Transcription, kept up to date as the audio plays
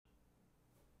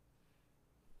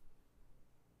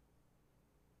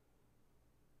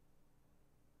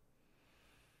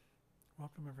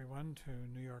Welcome everyone to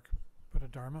New York Buddha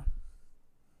Dharma.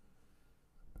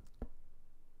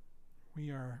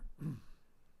 We are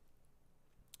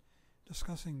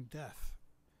discussing death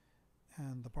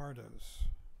and the Bardos.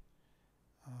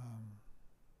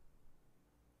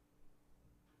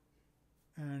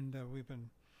 We've been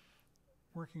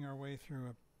working our way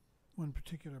through one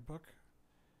particular book,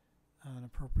 an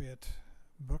appropriate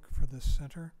book for this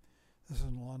center. This is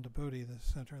in Nalanda Bodhi, the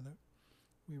center that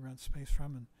we rent space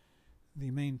from, and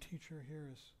the main teacher here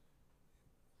is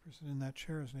the person in that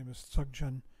chair. His name is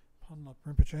Dzogchen Ponlop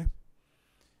Rinpoche.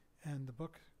 And the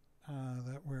book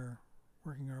that we're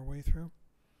working our way through,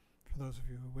 for those of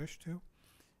you who wish to,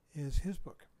 is his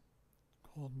book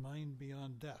called Mind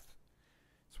Beyond Death.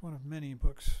 It's one of many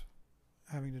books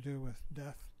having to do with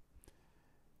death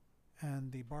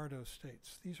and the Bardo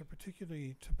states. These are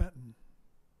particularly Tibetan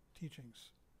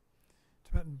teachings,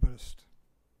 Tibetan Buddhist.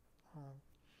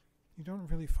 You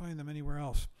don't really find them anywhere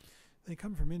else. They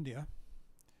come from India,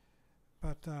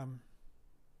 but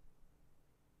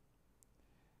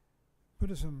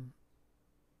Buddhism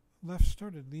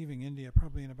started leaving India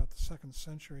probably in about the 2nd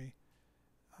century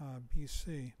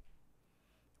BC.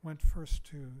 Went first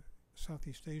to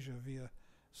Southeast Asia via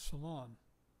Ceylon,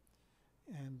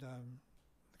 and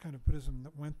the kind of Buddhism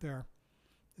that went there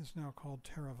is now called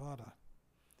Theravada.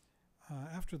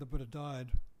 After the Buddha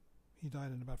died, he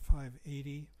died in about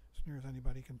 580, as near as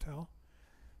anybody can tell,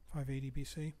 580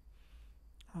 BC.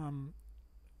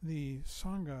 The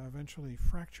Sangha eventually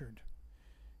fractured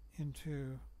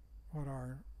into what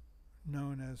are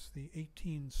known as the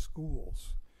 18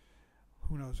 schools.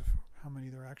 Who knows how many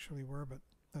there actually were, but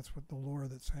that's what the lore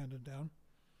that's handed down.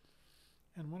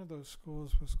 And one of those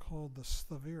schools was called the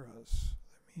Slaviras.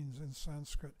 That means, in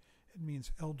Sanskrit, it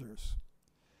means elders.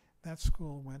 That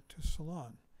school went to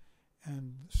Ceylon,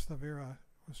 and Slavira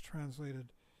was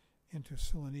translated into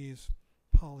Ceylonese,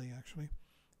 Pali actually,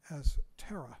 as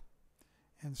Thera.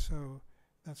 And so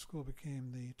that school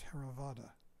became the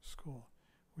Theravada school,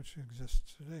 which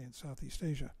exists today in Southeast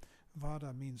Asia.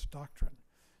 Vada means doctrine,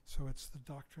 so it's the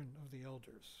doctrine of the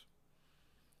elders.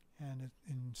 And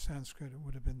in Sanskrit, it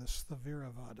would have been the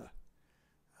Slaviravada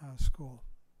school,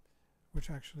 which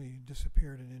actually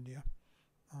disappeared in India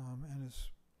and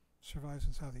survives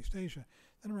in Southeast Asia.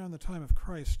 Then around the time of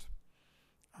Christ,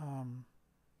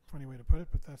 funny way to put it,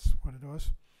 but that's what it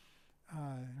was,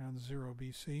 around 0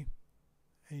 BC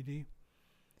AD,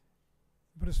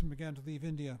 Buddhism began to leave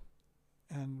India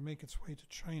and make its way to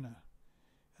China,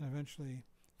 and eventually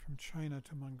from China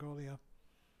to Mongolia,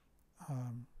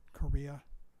 Korea,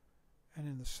 and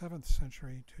in the 7th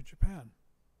century to Japan.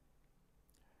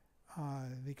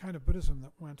 The kind of Buddhism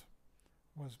that went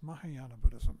was Mahayana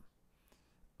Buddhism.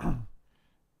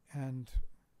 And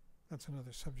that's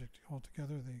another subject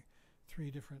altogether, the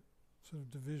 3 different sort of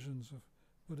divisions of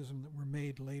Buddhism that were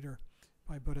made later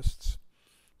by Buddhists,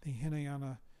 the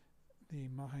Hinayana, the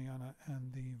Mahayana,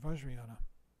 and the Vajrayana.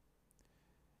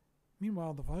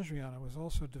 Meanwhile, the Vajrayana was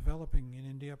also developing in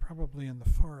India, probably in the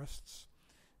forests,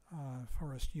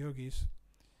 forest yogis,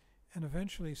 and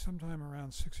eventually, sometime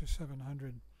around 600 or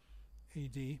 700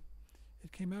 AD,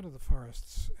 it came out of the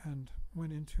forests and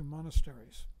went into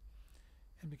monasteries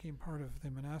and became part of the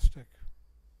monastic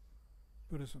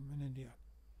Buddhism in India.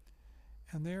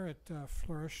 And there it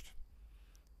flourished.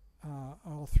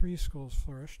 All 3 schools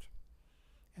flourished.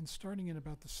 And starting in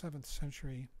about the 7th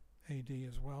century AD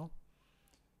as well,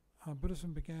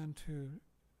 Buddhism began to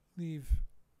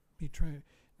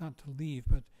not to leave,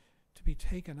 but to be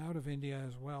taken out of India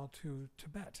as well to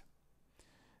Tibet.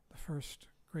 The first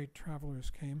great travelers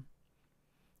came.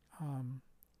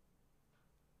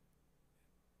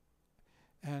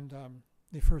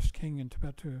 The first king in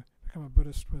Tibet to become a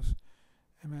Buddhist was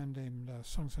a man named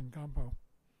Songtsen Gampo.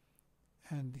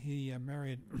 And he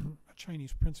married a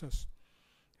Chinese princess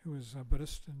who was a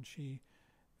Buddhist, and she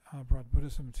brought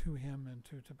Buddhism to him and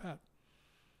to Tibet.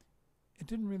 It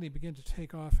didn't really begin to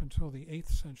take off until the 8th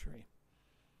century,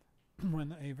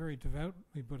 when a very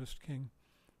devoutly Buddhist king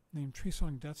named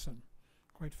Trisong Detsen,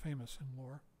 quite famous in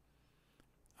lore,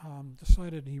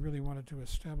 decided he really wanted to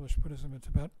establish Buddhism in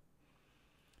Tibet.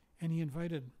 And he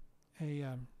invited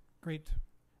a great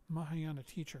Mahayana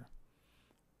teacher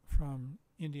from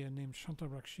India named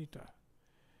Shantarakshita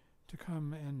to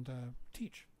come and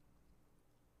teach.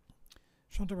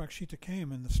 Shantarakshita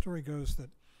came, and the story goes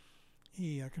that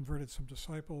he converted some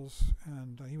disciples,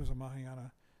 and he was a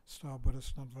Mahayana-style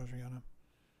Buddhist, not Vajrayana.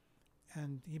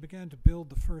 And he began to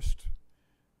build the first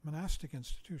monastic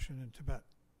institution in Tibet,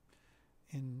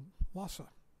 in Lhasa,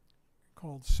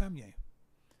 called Samye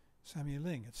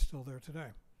Ling. It's still there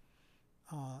today.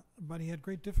 But he had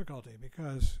great difficulty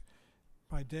because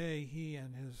by day he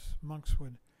and his monks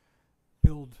would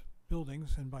build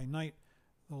buildings, and by night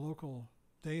the local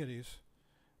deities,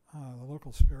 the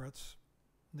local spirits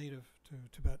native to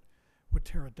Tibet, would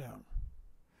tear it down.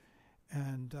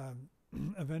 And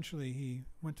eventually he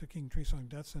went to King Trisong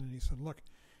Detsen and he said, look,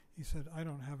 he said, I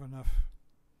don't have enough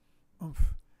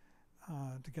oomph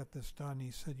to get this done.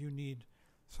 He said, you need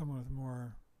someone with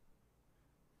more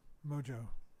mojo,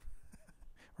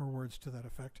 or words to that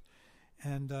effect.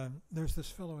 And there's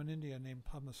this fellow in India named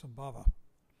Padmasambhava,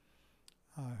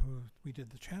 who we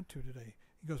did the chant to today.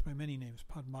 He goes by many names.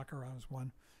 Padmakara is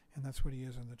one, and that's what he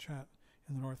is in the chant.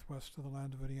 In the northwest of the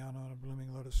land of Udayana, on a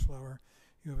blooming lotus flower,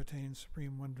 you have attained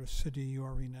supreme wondrous city. You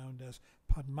are renowned as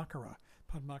Padmakara.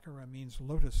 Padmakara means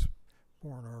lotus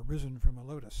born, or risen from a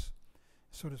lotus.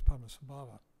 So does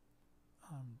Padmasambhava.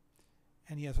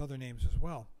 And he has other names as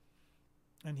well.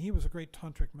 And he was a great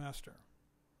tantric master.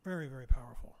 Very, very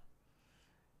powerful.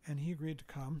 And he agreed to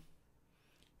come.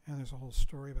 And there's a whole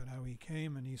story about how he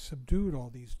came, and he subdued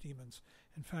all these demons.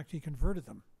 In fact, he converted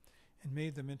them and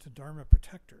made them into Dharma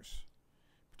protectors.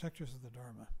 Protectors of the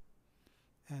Dharma.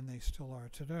 And they still are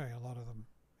today, a lot of them.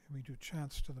 We do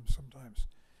chants to them sometimes.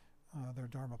 They're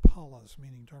Dharma palas,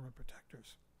 meaning Dharma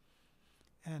protectors.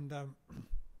 And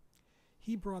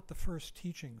he brought the first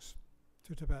teachings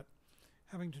to Tibet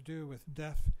having to do with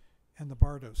death and the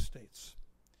Bardos states.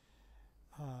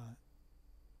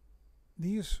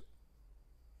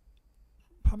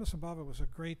 Padmasambhava was a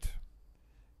great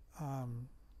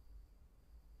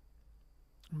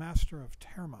master of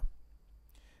Dharma.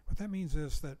 What that means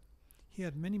is that he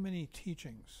had many, many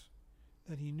teachings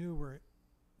that he knew were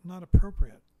not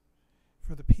appropriate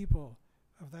for the people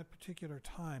of that particular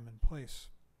time and place,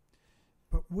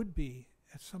 but would be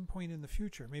at some point in the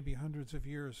future, maybe hundreds of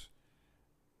years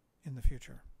in the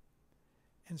future.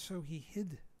 And so he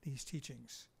hid these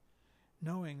teachings,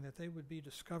 knowing that they would be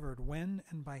discovered when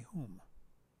and by whom.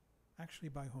 Actually,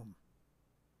 by whom.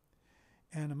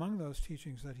 And among those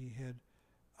teachings that he hid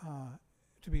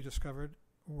to be discovered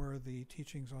were the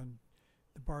teachings on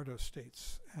the Bardo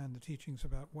states and the teachings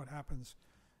about what happens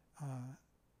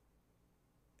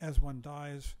as one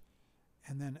dies,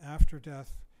 and then after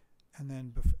death, and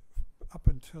then up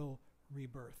until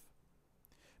rebirth.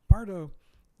 Bardo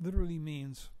literally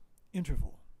means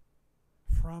interval,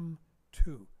 from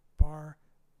to,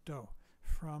 Bardo,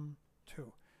 from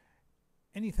to.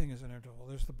 Anything is an interval.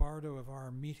 There's the Bardo of our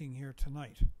meeting here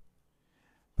tonight.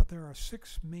 But there are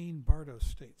 6 main Bardo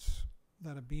states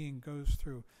that a being goes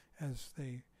through as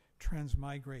they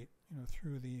transmigrate,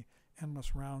 through the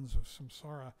endless rounds of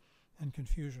samsara and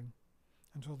confusion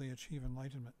until they achieve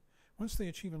enlightenment. Once they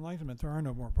achieve enlightenment, there are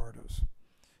no more Bardos.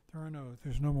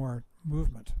 There's no more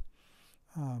movement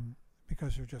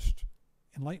because you're just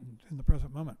enlightened in the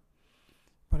present moment.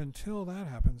 But until that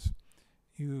happens,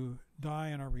 you die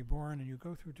and are reborn, and you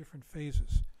go through different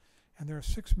phases. And there are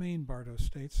 6 main Bardo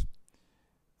states,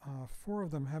 4 of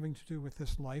them having to do with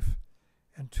this life,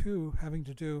 and 2 having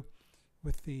to do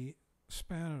with the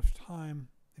span of time,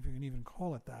 if you can even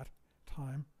call it that,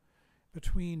 time,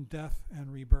 between death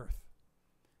and rebirth.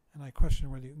 And I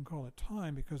question whether you can call it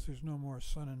time, because there's no more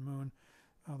sun and moon.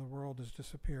 The world has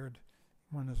disappeared.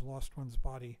 One has lost one's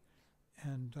body,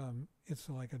 and it's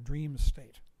like a dream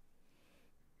state.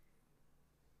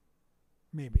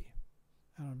 Maybe.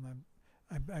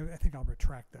 I think I'll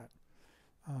retract that.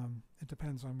 It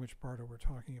depends on which Bardo we're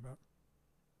talking about.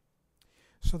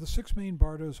 So the 6 main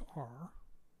Bardos are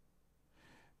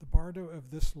the Bardo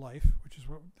of This Life, which is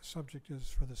what the subject is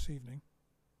for this evening.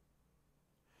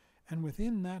 And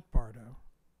within that Bardo,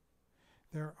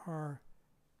 there are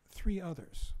 3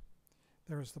 others.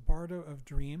 There is the Bardo of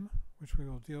Dream, which we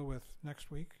will deal with next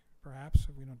week, perhaps,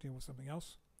 if we don't deal with something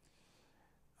else.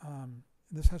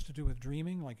 This has to do with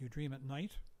dreaming, like you dream at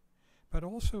night. But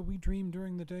also we dream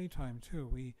during the daytime, too,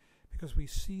 because we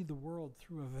see the world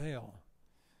through a veil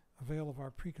of our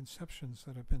preconceptions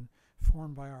that have been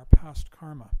formed by our past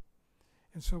karma.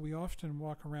 And so we often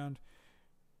walk around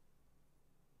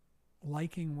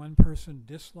liking one person,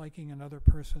 disliking another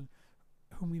person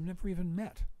whom we've never even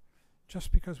met,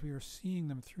 just because we are seeing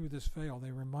them through this veil.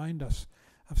 They remind us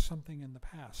of something in the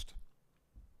past.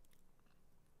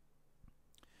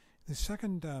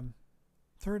 The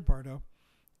third Bardo,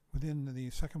 within the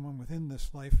second one within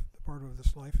this life, the Bardo of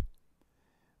This Life,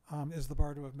 is the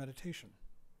Bardo of Meditation.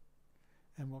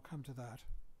 And we'll come to that.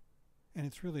 And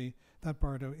it's really, that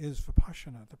Bardo is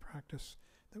Vipassana, the practice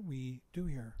that we do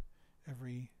here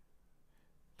every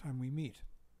time we meet.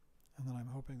 And then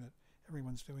I'm hoping that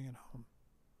everyone's doing at home.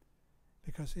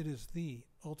 Because it is the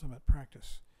ultimate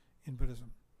practice in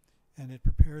Buddhism. And it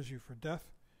prepares you for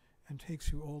death, and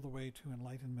takes you all the way to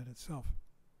enlightenment itself.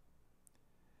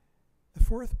 The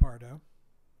fourth Bardo,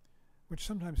 which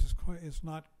sometimes is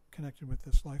not connected with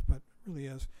this life, but really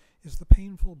is the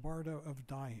painful Bardo of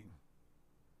dying.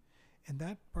 And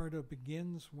that Bardo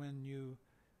begins when you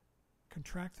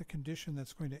contract the condition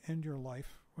that's going to end your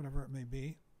life, whatever it may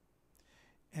be,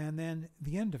 and then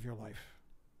the end of your life.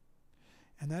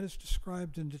 And that is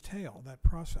described in detail, that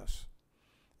process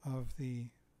of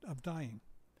dying.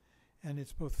 And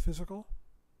it's both physical,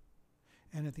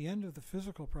 and at the end of the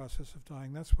physical process of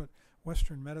dying, that's when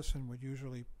Western medicine would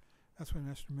usually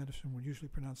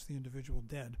pronounce the individual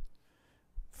dead.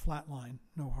 Flatline,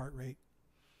 no heart rate,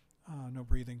 no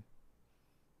breathing.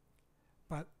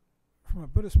 But from a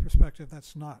Buddhist perspective,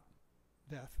 that's not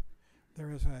death. There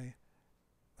is a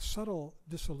subtle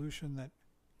dissolution that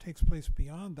takes place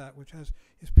beyond that, which is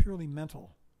purely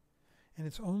mental. And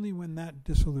it's only when that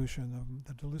dissolution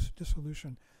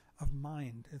of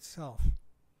mind itself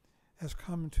has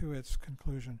come to its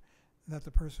conclusion that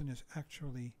the person is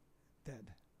actually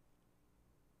dead.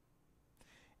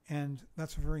 And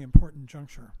that's a very important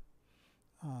juncture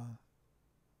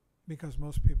because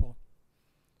most people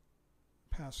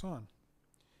pass on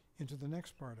into the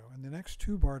next Bardo. And the next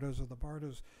two Bardos are the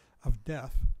Bardos of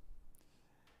death.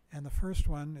 And the first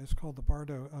one is called the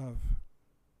Bardo of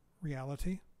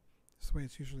reality. That's the way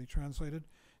it's usually translated.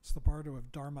 It's the Bardo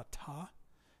of Dharma Ta,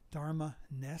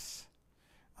 Dharma-ness,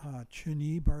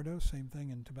 Chuni Bardo, same thing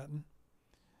in Tibetan.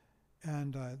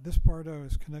 And this Bardo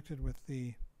is connected with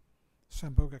the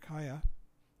Sambhogakaya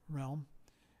realm.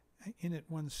 In it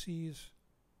one sees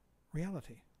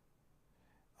reality.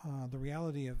 The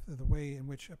reality of the way in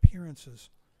which appearances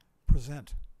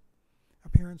present.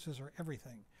 Appearances are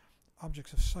everything.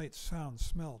 Objects of sight, sound,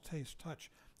 smell, taste,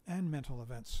 touch, and mental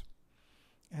events.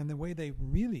 And the way they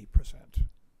really present,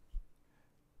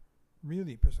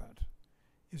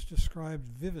 is described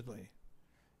vividly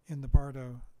in the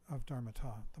Bardo of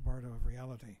Dharmata, the Bardo of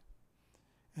reality.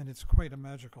 And it's quite a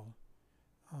magical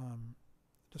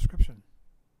description.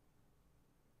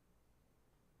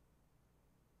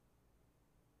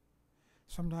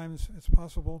 Sometimes it's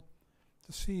possible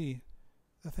to see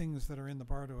the things that are in the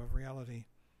Bardo of reality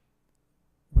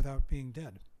without being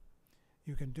dead.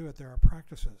 You can do it. There are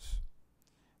practices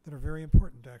that are very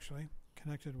important, actually,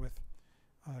 connected with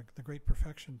the Great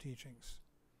Perfection teachings.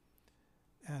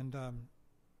 And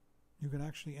you can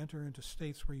actually enter into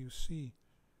states where you see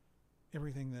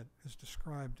everything that is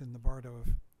described in the Bardo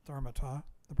of Dharmata,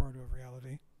 the Bardo of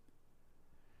reality.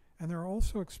 And there are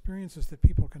also experiences that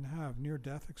people can have,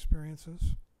 near-death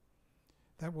experiences,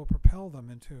 that will propel them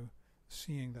into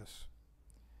seeing this.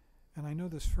 And I know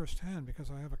this firsthand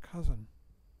because I have a cousin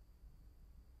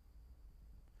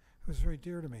who is very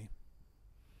dear to me,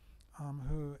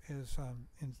 who is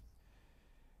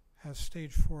has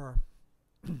stage 4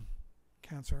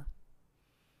 cancer,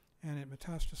 and it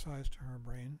metastasized to her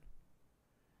brain,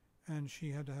 and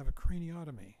she had to have a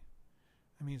craniotomy.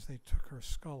 That means they took her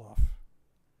skull off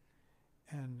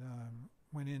and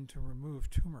went in to remove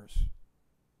tumors.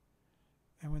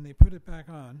 And when they put it back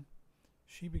on,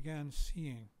 she began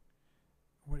seeing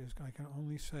what is, I can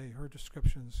only say, her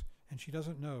descriptions, and she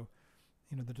doesn't know,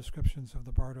 the descriptions of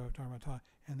the Bardo of Dharmata,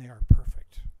 and they are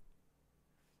perfect.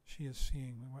 She is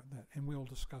seeing that, and we'll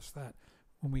discuss that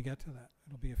when we get to that.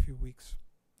 It'll be a few weeks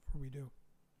before we do.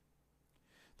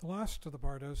 The last of the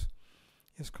Bardos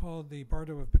is called the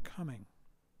Bardo of becoming.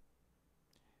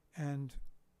 And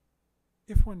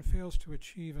if one fails to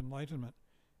achieve enlightenment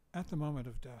at the moment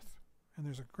of death, and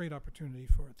there's a great opportunity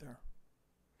for it there,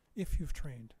 if you've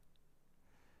trained.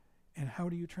 And how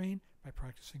do you train? By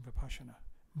practicing Vipassana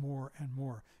more and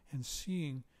more, and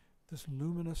seeing this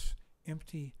luminous,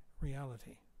 empty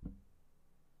reality.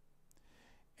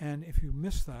 And if you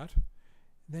miss that,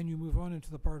 then you move on into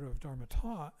the Bardo of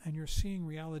Dharmata, and you're seeing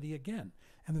reality again.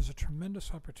 And there's a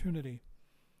tremendous opportunity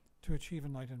to achieve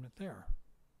enlightenment there.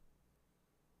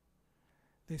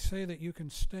 They say that you can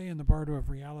stay in the Bardo of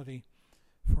reality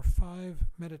for 5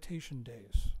 meditation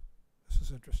days. This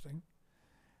is interesting.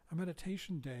 A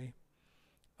meditation day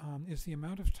is the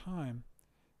amount of time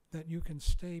that you can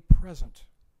stay present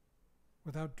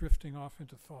without drifting off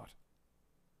into thought.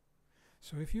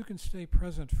 So if you can stay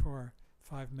present for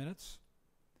 5 minutes,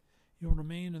 you'll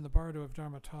remain in the Bardo of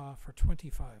Dharmata for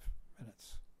 25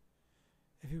 minutes.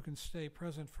 If you can stay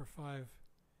present for 5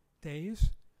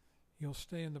 days, you'll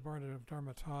stay in the Bardo of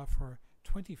Dharmata for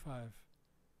 25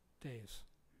 days.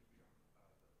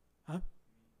 Huh?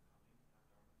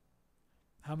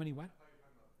 How many what?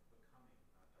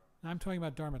 I'm talking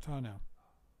about Dharmata now.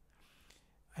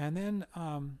 And then,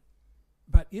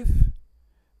 but if,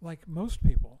 like most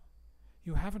people,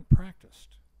 you haven't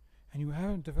practiced, and you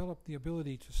haven't developed the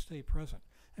ability to stay present.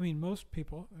 I mean, most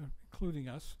people, including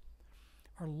us,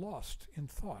 are lost in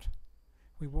thought.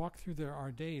 We walk through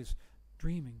our days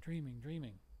dreaming, dreaming,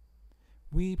 dreaming.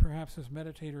 We, perhaps as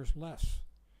meditators, less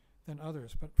than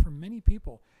others, but for many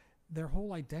people, their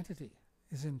whole identity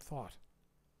is in thought,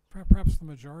 perhaps the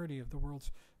majority of the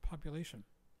world's population.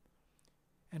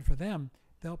 And for them,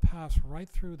 they'll pass right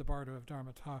through the Bardo of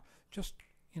Dharma just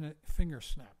in a finger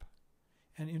snap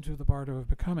and into the Bardo of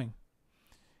Becoming.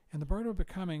 And the Bardo of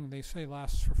Becoming, they say,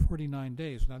 lasts for 49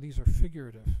 days. Now, these are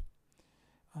figurative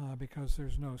because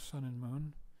there's no sun and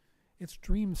moon. It's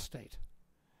dream state,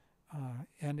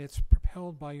 and it's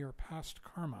propelled by your past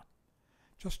karma,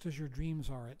 just as your dreams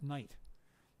are at night.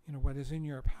 You know, what is in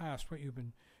your past, what you've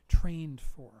been trained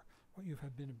for, what you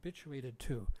have been habituated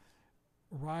to,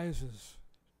 rises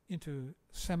into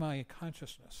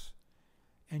semi-consciousness,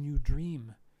 and you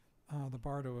dream the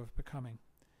Bardo of Becoming,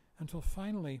 until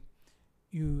finally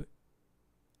you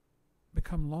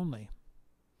become lonely,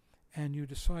 and you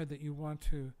decide that you want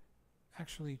to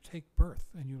actually take birth,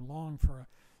 and you long for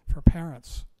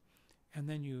parents, and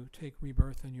then you take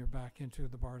rebirth, and you're back into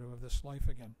the Bardo of this life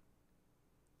again.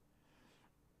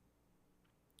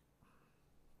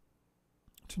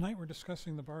 Tonight we're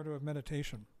discussing the Bardo of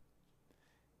meditation,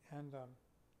 and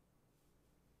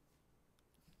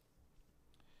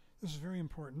this is very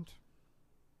important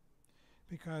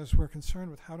because we're concerned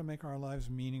with how to make our lives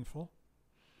meaningful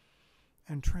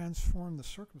and transform the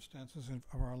circumstances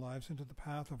of our lives into the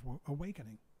path of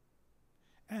awakening,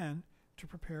 and to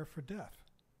prepare for death,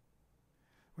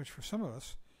 which for some of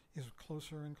us is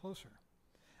closer and closer.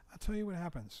 I'll tell you what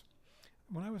happens.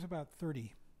 When I was about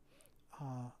 30,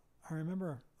 I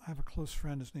remember I have a close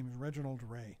friend. His name is Reginald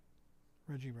Ray,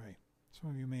 Reggie Ray. Some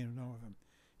of you may know of him.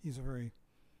 He's a very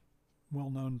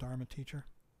well-known Dharma teacher.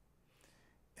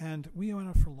 And we went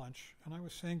out for lunch, and I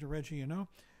was saying to Reggie, you know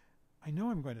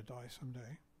I'm going to die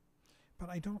someday, but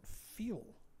I don't feel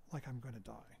like I'm going to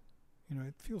die. You know,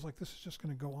 it feels like this is just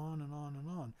going to go on and on and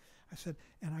on. I said,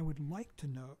 and I would like to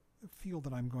feel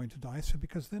that I'm going to die, I said,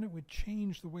 because then it would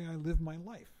change the way I live my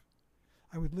life.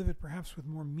 I would live it perhaps with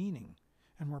more meaning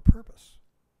and more purpose.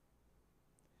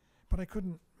 But I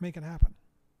couldn't make it happen.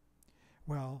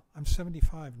 Well, I'm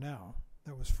 75 now.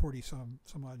 That was 40 some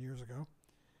odd years ago.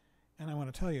 And I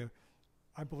want to tell you,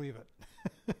 I believe it.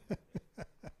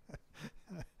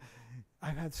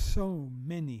 I've had so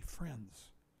many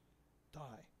friends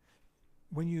die.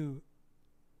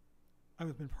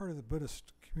 I've been part of the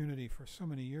Buddhist community for so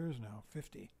many years now,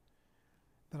 50,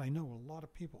 that I know a lot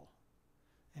of people.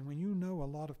 And when you know a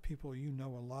lot of people, you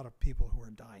know a lot of people who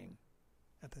are dying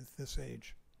at this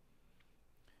age.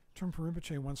 Trungpa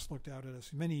Rinpoche once looked out at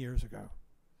us many years ago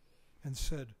and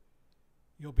said,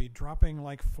 "You'll be dropping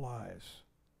like flies."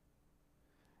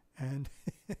 And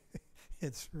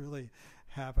it's really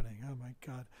happening. Oh my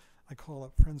God. I call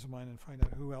up friends of mine and find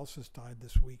out who else has died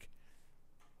this week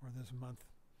or this month.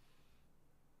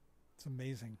 It's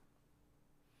amazing.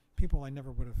 People I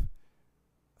never would have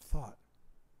thought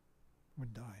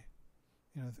would die.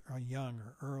 You know, are young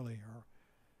or early or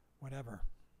whatever.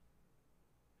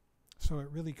 So it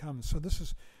really comes. So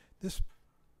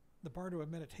the Bardo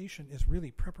of meditation is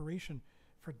really preparation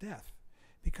for death,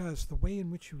 because the way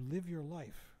in which you live your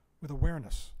life with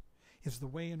awareness is the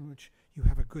way in which you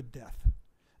have a good death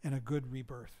and a good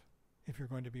rebirth if you're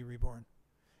going to be reborn.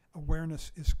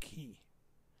 Awareness is key.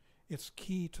 It's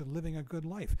key to living a good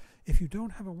life. If you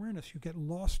don't have awareness, you get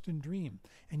lost in dream,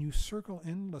 and you circle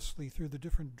endlessly through the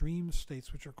different dream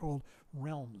states, which are called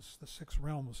realms, the 6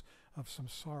 realms of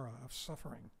samsara, of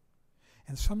suffering.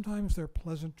 And sometimes they're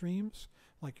pleasant dreams,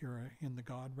 like you're in the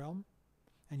God realm,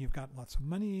 and you've got lots of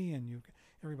money, and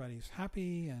everybody's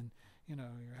happy, and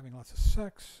you're having lots of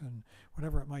sex, and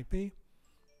whatever it might be.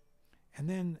 And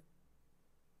then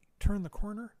turn the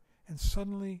corner, and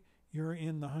suddenly you're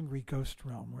in the hungry ghost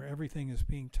realm, where everything is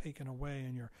being taken away,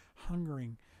 and you're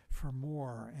hungering for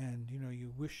more, and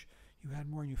you wish you had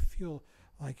more, and you feel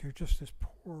like you're just this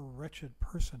poor, wretched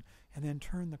person. And then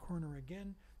turn the corner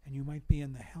again, and you might be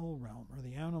in the hell realm or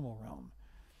the animal realm,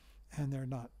 and they're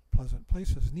not pleasant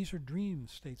places. And these are dream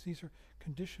states. These are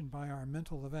conditioned by our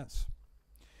mental events.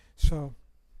 So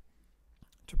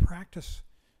to practice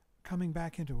coming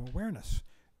back into awareness,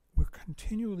 we're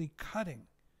continually cutting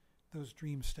those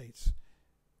dream states.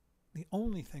 The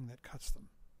only thing that cuts them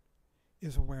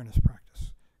is awareness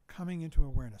practice. Coming into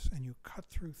awareness, and you cut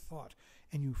through thought,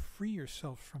 and you free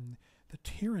yourself from the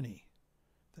tyranny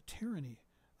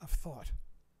of thought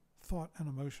and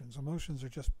emotions. Emotions are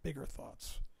just bigger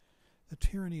thoughts. The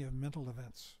tyranny of mental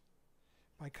events.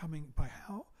 By coming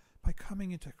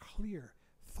into clear,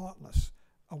 thoughtless,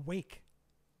 awake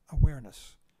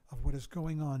awareness of what is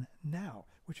going on now,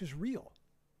 which is real.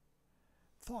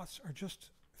 Thoughts are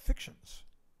just fictions,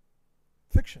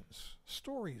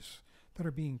 stories that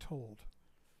are being told.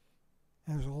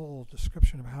 And there's a whole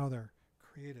description of how they're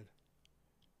created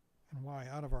and why,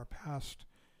 out of our past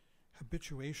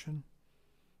habituation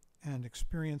and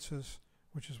experiences,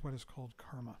 which is what is called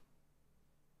karma.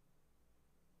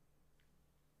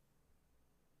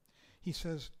 He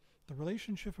says, the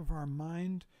relationship of our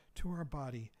mind to our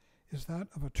body is that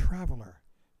of a traveler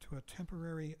to a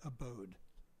temporary abode.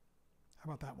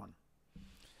 How about that one?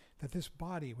 That this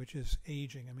body, which is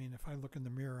aging, I mean, if I look in the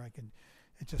mirror,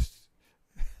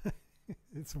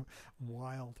 it's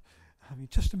wild. I mean,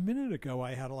 just a minute ago,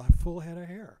 I had a full head of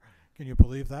hair. Can you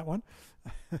believe that one?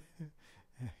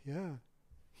 Yeah,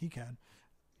 he can.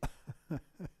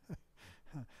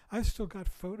 I've still got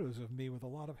photos of me with a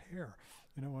lot of hair,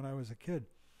 when I was a kid.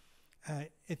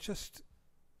 It's just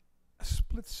a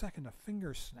split second, a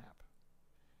finger snap,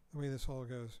 the way this all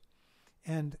goes.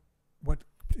 And what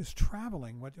is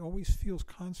traveling, what always feels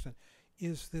constant,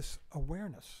 is this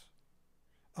awareness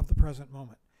of the present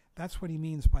moment. That's what he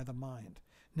means by the mind.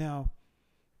 Now,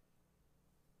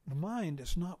 the mind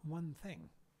is not one thing.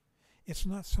 It's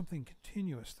not something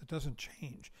continuous that doesn't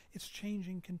change. It's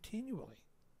changing continually.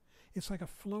 It's like a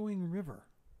flowing river.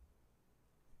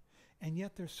 And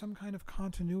yet there's some kind of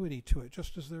continuity to it,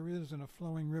 just as there is in a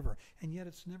flowing river. And yet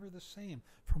it's never the same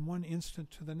from one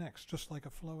instant to the next, just like a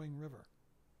flowing river.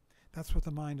 That's what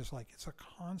the mind is like. It's a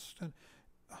constant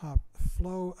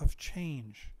flow of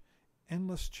change,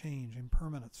 endless change,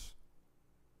 impermanence.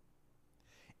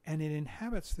 And it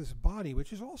inhabits this body,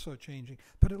 which is also changing,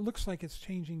 but it looks like it's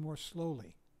changing more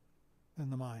slowly than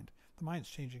the mind. The mind's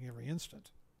changing every instant.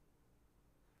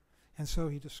 And so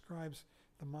he describes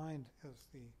the mind as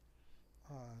the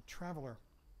traveler,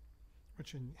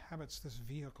 which inhabits this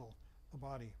vehicle, the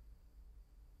body.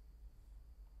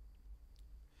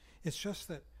 It's just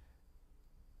that,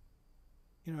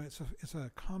 it's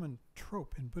a common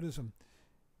trope in Buddhism.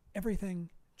 Everything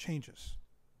changes.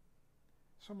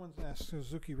 Someone asked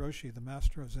Suzuki Roshi, the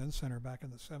master of Zen Center back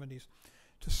in the 70s,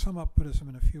 to sum up Buddhism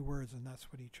in a few words, and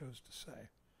that's what he chose to say.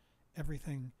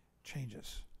 Everything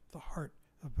changes. The heart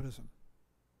of Buddhism.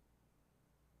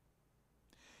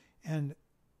 And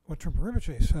what Trungpa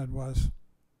Rinpoche said was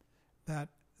that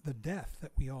the death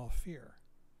that we all fear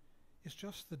is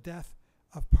just the death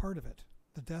of part of it,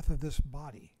 the death of this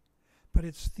body. But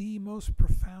it's the most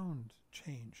profound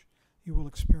change you will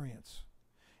experience.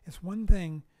 It's one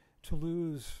thing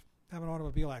to have an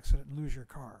automobile accident and lose your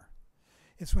car.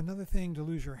 It's another thing to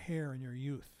lose your hair in your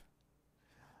youth.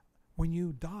 When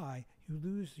you die, you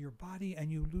lose your body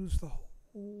and you lose the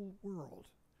whole world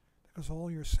because all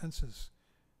your senses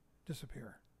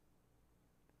disappear.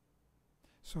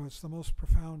 So it's the most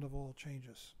profound of all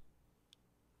changes.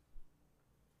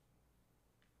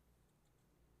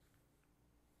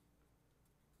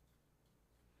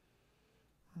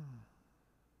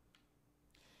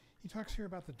 He talks here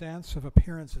about the dance of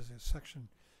appearances, his section.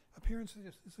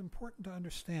 Appearances, it's important to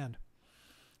understand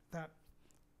that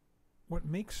what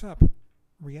makes up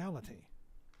reality,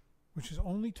 which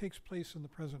only takes place in the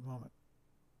present moment,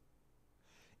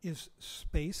 is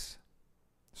space.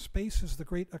 Space is the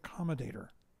great accommodator.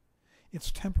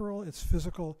 It's temporal, it's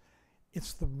physical,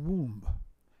 it's the womb,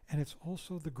 and it's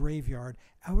also the graveyard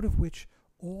out of which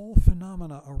all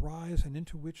phenomena arise and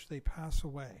into which they pass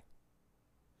away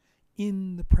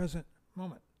in the present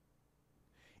moment.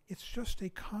 It's just a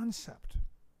concept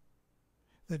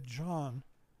that John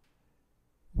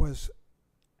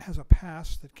has a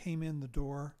past that came in the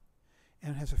door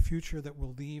and has a future that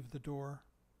will leave the door,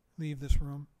 leave this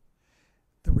room.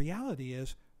 The reality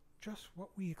is just what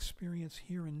we experience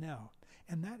here and now.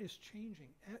 And that is changing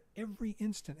at every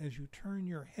instant as you turn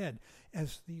your head,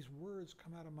 as these words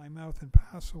come out of my mouth and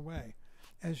pass away,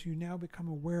 as you now become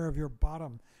aware of your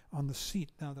bottom on the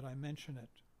seat now that I mention it.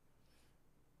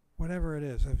 Whatever it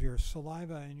is, of your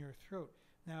saliva in your throat,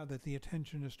 now that the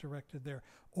attention is directed there.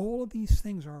 All of these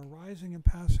things are arising and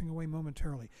passing away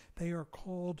momentarily. They are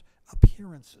called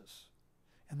appearances.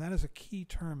 And that is a key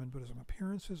term in Buddhism.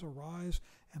 Appearances arise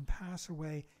and pass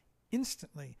away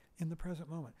instantly in the present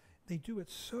moment. They do it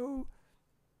so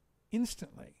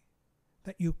instantly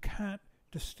that you can't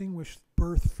distinguish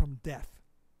birth from death.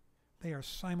 They are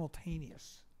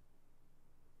simultaneous.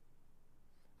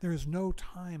 There is no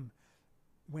time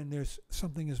when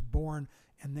something is born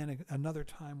and then another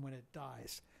time when it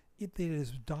dies. It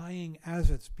is dying as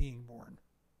it's being born.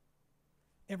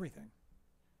 Everything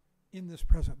in this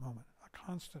present moment, a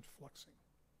constant fluxing.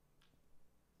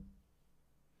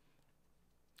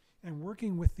 And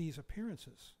working with these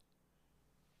appearances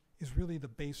is really the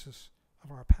basis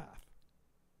of our path.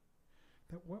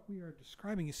 That what we are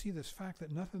describing, you see this fact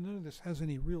that none of this has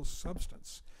any real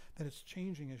substance, that it's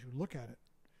changing as you look at it,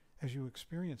 as you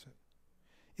experience it,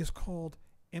 is called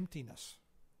emptiness,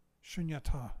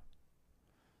 shunyata.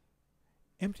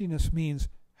 Emptiness means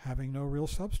having no real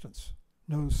substance,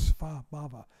 no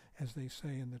svabhava, as they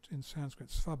say in Sanskrit.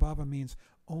 Svabhava means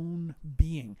own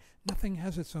being. Nothing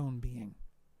has its own being.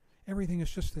 Everything is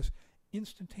just this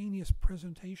instantaneous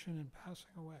presentation and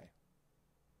passing away.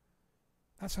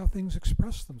 That's how things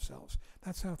express themselves.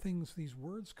 That's how these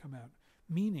words come out,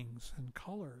 meanings and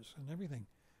colors and everything,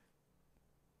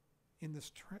 in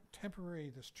this temporary,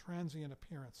 this transient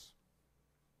appearance.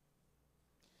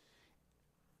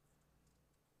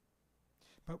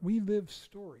 But we live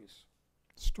stories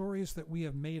that we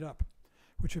have made up,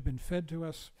 which have been fed to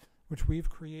us, which we've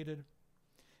created.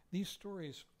 These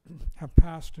stories have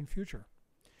past and future,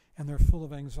 and they're full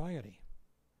of anxiety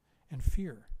and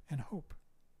fear and hope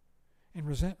and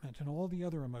resentment and all the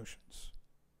other emotions,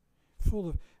 full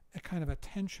of a kind of a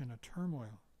tension, a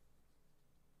turmoil.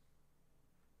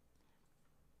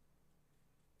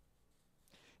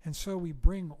 And so we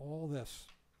bring all this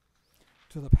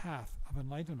to the path of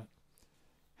enlightenment.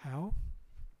 How?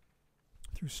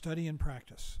 Through study and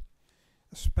practice,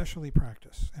 especially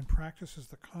practice. And practice is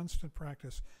the constant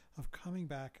practice of coming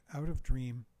back out of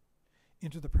dream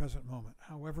into the present moment,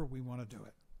 however we want to do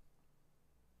it.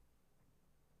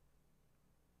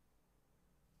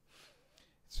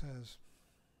 It says,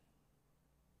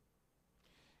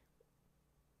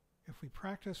 if we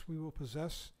practice, we will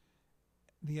possess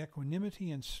the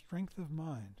equanimity and strength of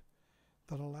mind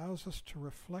that allows us to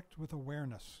reflect with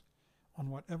awareness on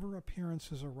whatever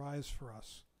appearances arise for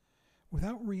us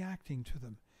without reacting to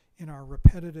them in our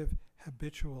repetitive,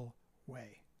 habitual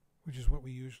way, which is what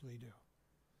we usually do.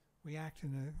 We act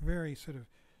in a very sort of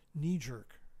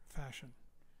knee-jerk fashion,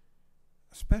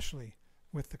 especially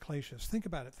with the kleshas. Think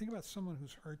about it. Think about someone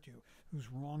who's hurt you, who's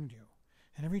wronged you.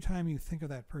 And every time you think of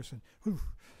that person,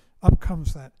 up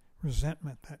comes that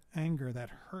resentment, that anger, that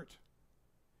hurt.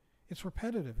 It's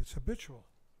repetitive. It's habitual.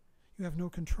 You have no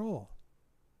control.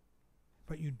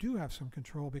 But you do have some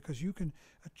control because you can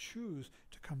choose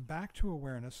to come back to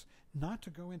awareness, not to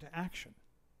go into action.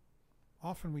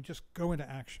 Often we just go into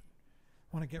action.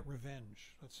 I want to get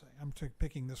revenge, let's say. I'm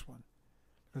picking this one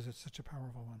because it's such a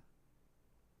powerful one.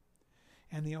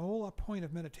 And the whole point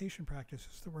of meditation practice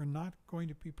is that we're not going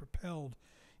to be propelled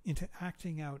into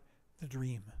acting out the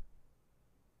dream.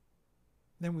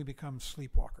 Then we become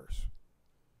sleepwalkers,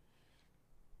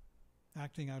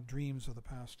 acting out dreams of the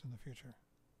past and the future.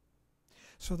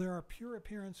 So there are pure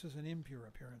appearances and impure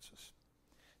appearances.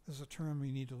 This is a term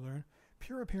we need to learn.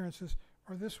 Pure appearances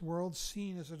are this world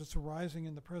seen as it's arising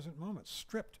in the present moment,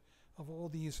 stripped of all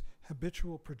these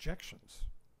habitual projections,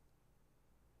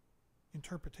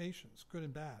 interpretations, good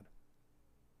and bad.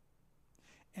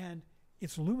 And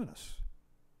it's luminous.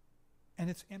 And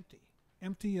it's empty.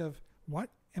 Empty of what?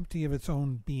 Empty of its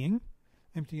own being,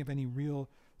 empty of any real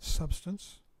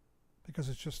substance, because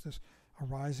it's just this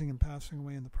arising and passing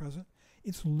away in the present.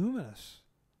 It's luminous.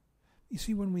 You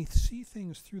see, when we see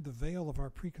things through the veil of our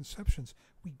preconceptions,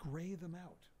 we gray them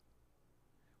out.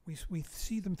 We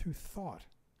see them through thought.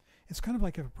 It's kind of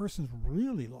like if a person's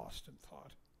really lost in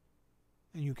thought,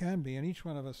 and you can be, and each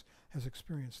one of us has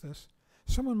experienced this.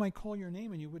 Someone might call your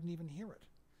name and you wouldn't even hear it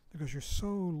because you're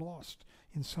so lost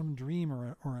in some dream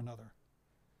or another.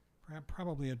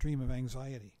 Probably a dream of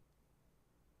anxiety.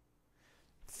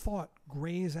 Thought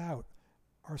grays out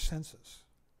our senses.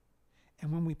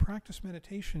 And when we practice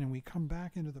meditation and we come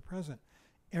back into the present,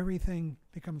 everything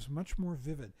becomes much more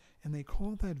vivid. And they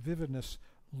call that vividness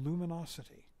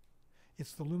luminosity.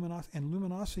 It's the luminosity. And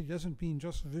luminosity doesn't mean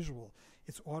just visual.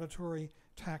 It's auditory,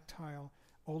 tactile,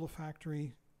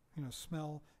 olfactory,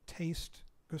 smell, taste,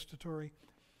 gustatory.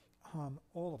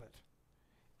 All of it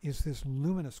is this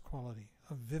luminous quality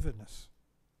of vividness.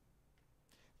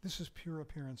 This is pure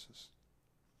appearances.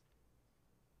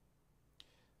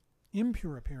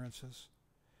 Impure appearances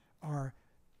are,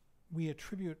 we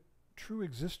attribute true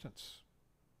existence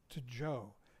to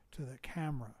Joe, to the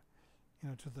camera,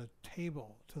 to the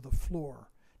table, to the floor,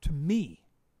 to me,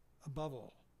 above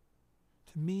all,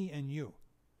 to me and you.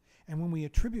 And when we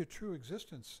attribute true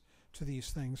existence to these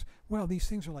things, well, these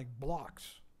things are like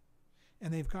blocks,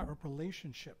 and they've got a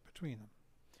relationship between them.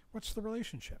 What's the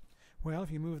relationship? Well,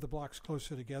 if you move the blocks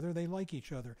closer together, they like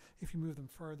each other. If you move them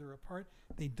farther apart,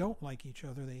 they don't like each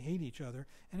other, they hate each other.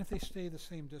 And if they stay the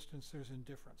same distance, there's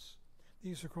indifference.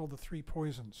 These are called the three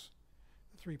poisons,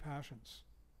 the three passions.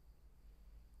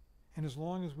 And as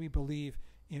long as we believe,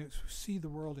 see the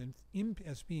world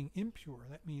as being impure,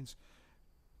 that means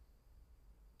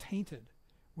tainted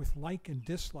with like and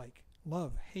dislike,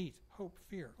 love, hate, hope,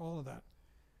 fear, all of that,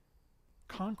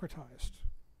 concretized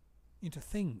into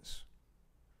things,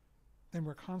 then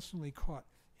we're constantly caught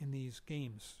in these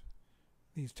games,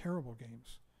 these terrible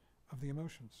games of the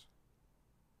emotions.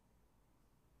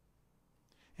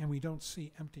 And we don't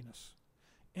see emptiness.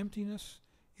 Emptiness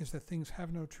is that things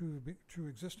have no true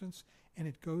existence, and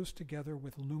it goes together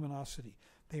with luminosity.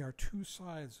 They are two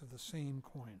sides of the same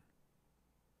coin.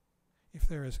 If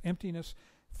there is emptiness,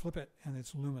 flip it and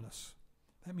it's luminous.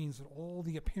 That means that all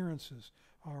the appearances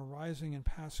are arising and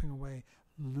passing away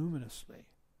luminously.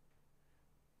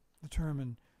 The term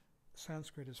in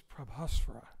Sanskrit is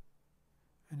prabhasvara,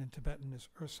 and in Tibetan is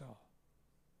ursel.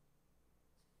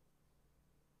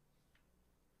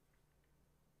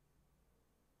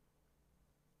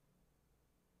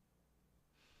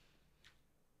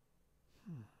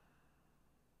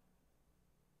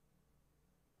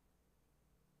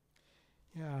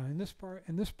 Yeah, in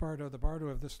this Bardo, the Bardo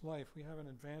of This Life, we have an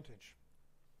advantage,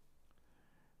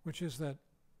 which is that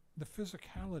the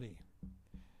physicality,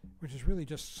 which is really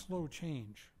just slower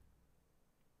change,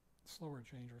 or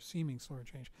seeming slower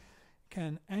change,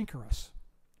 can anchor us.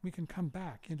 We can come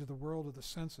back into the world of the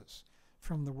senses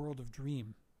from the world of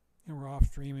dream. We're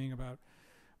off dreaming about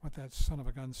what that son of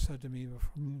a gun said to me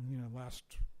last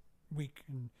week,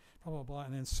 and blah, blah, blah.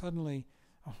 And then suddenly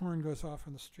a horn goes off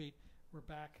on the street. We're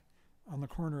back on the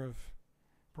corner of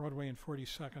Broadway and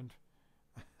 42nd,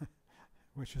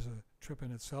 which is a trip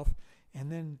in itself.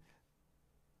 And then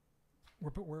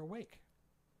we're awake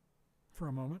for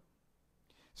a moment.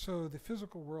 So the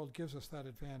physical world gives us that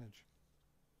advantage.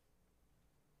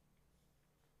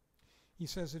 He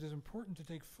says it is important to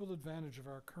take full advantage of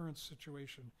our current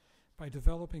situation by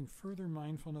developing further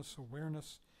mindfulness,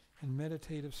 awareness, and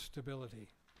meditative stability.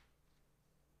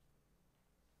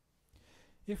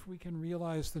 If we can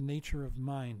realize the nature of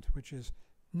mind, which is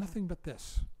nothing but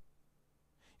this.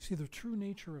 You see, the true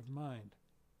nature of mind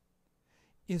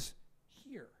is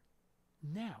here,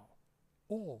 now,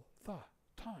 all the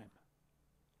time.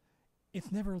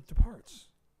 It never departs.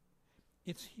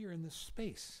 It's here in this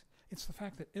space. It's the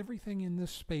fact that everything in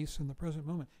this space in the present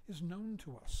moment is known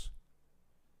to us.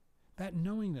 That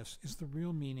knowingness is the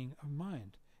real meaning of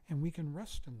mind, and we can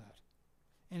rest in that.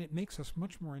 And it makes us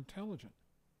much more intelligent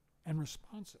and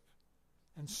responsive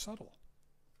and subtle.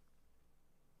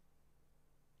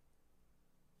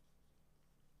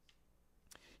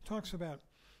 He talks about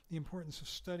the importance of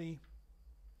study,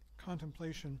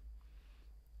 contemplation,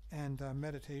 and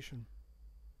meditation.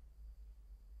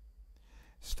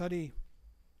 Study,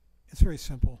 it's very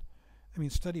simple.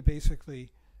 Study basically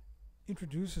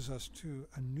introduces us to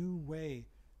a new way,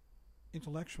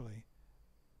 intellectually,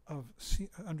 of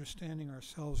understanding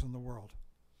ourselves and the world.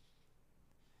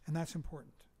 And that's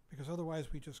important, because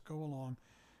otherwise we just go along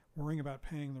worrying about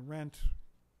paying the rent,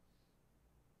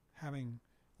 having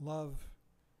love,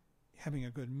 having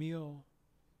a good meal,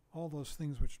 all those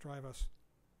things which drive us.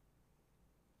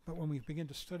 But when we begin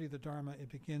to study the Dharma,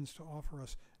 it begins to offer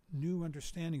us new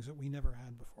understandings that we never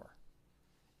had before.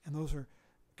 And those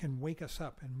can wake us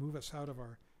up and move us out of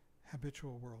our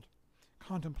habitual world.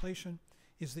 Contemplation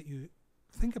is that you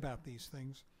think about these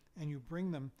things and you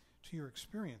bring them to your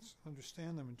experience,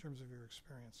 understand them in terms of your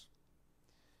experience.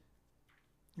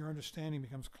 Your understanding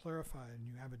becomes clarified and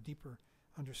you have a deeper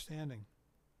understanding.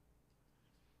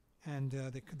 And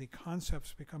the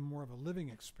concepts become more of a living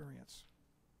experience.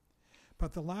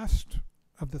 But the last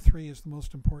of the three is the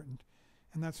most important,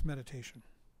 and that's meditation.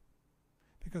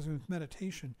 Because with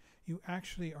meditation, you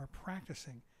actually are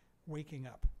practicing waking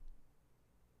up.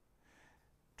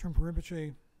 Trungpa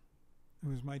Rinpoche,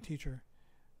 who was my teacher,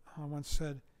 once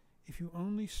said, if you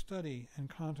only study and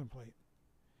contemplate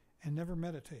and never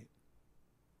meditate,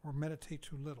 or meditate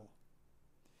too little,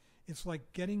 it's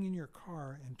like getting in your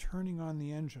car and turning on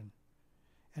the engine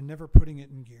and never putting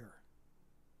it in gear.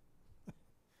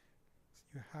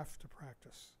 You have to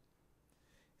practice.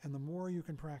 And the more you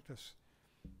can practice,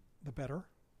 the better.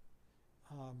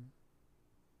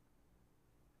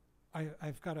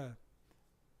 I've got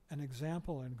an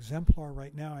exemplar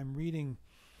right now. I'm reading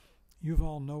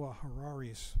Yuval Noah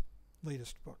Harari's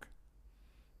latest book.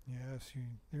 Yes,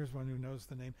 there's one who knows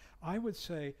the name. I would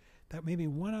say that maybe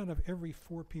 1 out of every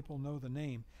 4 people know the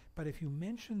name. But if you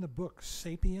mention the book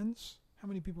Sapiens, how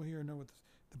many people here know what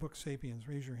the book Sapiens?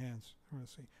 Raise your hands. I want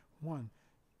to see. 1,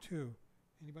 2.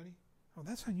 Anybody? Oh,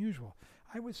 that's unusual.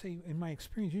 I would say, in my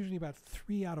experience, usually about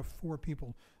 3 out of 4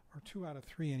 people, or 2 out of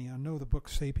 3 anyhow, know the book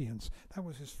Sapiens. That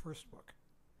was his first book.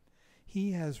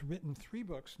 He has written 3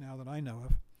 books now that I know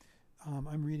of.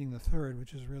 I'm reading the third,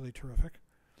 which is really terrific.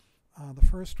 The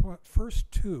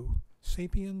first 2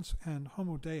 Sapiens and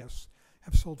Homo Deus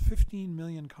have sold 15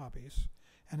 million copies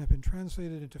and have been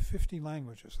translated into 50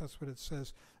 languages. That's what it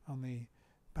says on the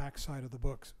back side of the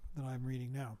books that I'm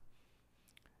reading now.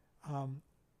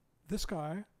 This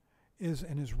guy is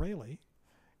an Israeli,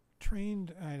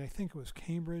 trained at, I think it was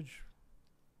Cambridge,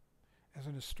 as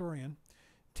an historian,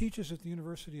 teaches at the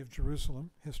University of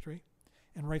Jerusalem history,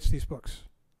 and writes these books.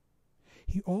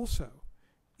 He's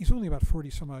only about 40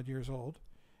 some odd years old.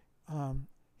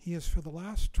 He has for the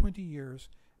last 20 years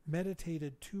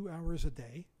meditated 2 hours a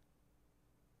day.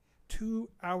 2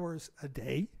 hours a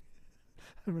day.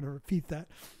 I'm going to repeat that.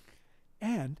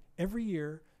 And every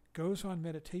year goes on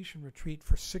meditation retreat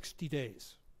for 60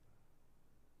 days.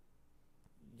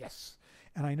 Yes.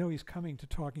 And I know he's coming to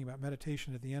talking about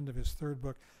meditation at the end of his third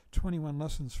book, 21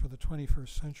 Lessons for the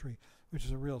 21st Century, which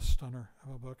is a real stunner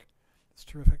of a book. It's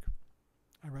terrific.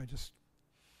 I'm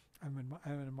an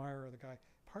admirer of the guy,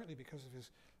 partly because of his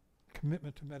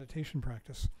commitment to meditation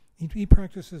practice. He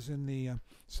practices in the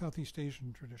Southeast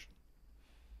Asian tradition.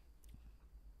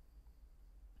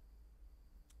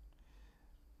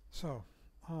 So,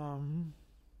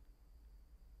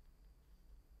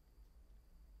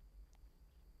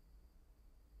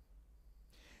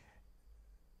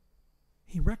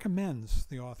 he recommends,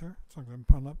 the author, Dzogchen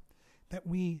Ponlop, that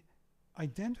we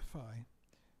identify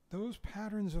those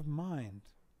patterns of mind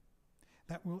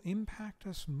that will impact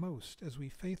us most as we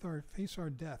face our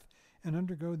death and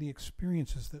undergo the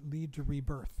experiences that lead to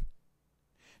rebirth.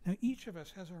 Now, each of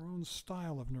us has our own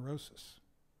style of neurosis,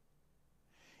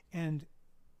 and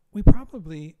we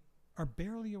probably are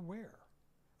barely aware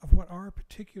of what our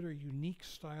particular unique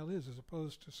style is as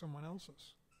opposed to someone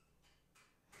else's.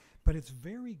 But it's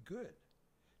very good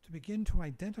to begin to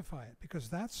identify it, because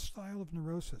that style of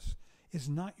neurosis is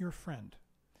not your friend.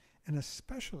 And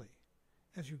especially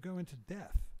as you go into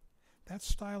death, that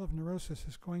style of neurosis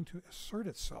is going to assert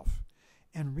itself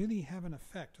and really have an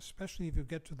effect, especially if you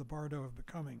get to the Bardo of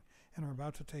becoming and are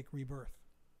about to take rebirth.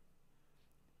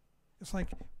 It's like,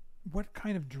 what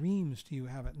kind of dreams do you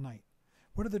have at night?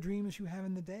 What are the dreams you have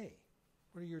in the day?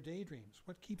 What are your daydreams?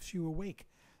 What keeps you awake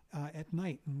at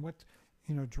night? And what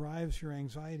drives your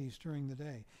anxieties during the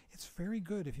day? It's very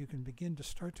good if you can begin to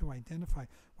start to identify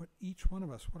what each one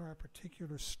of us, what our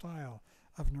particular style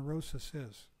of neurosis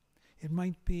is. It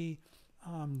might be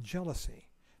jealousy,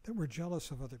 that we're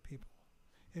jealous of other people.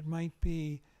 It might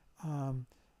be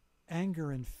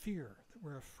anger and fear, that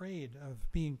we're afraid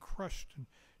of being crushed and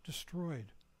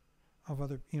destroyed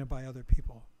by other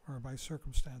people or by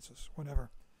circumstances, whatever.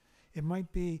 It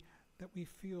might be that we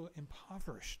feel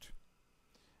impoverished.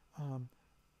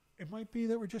 It might be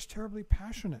that we're just terribly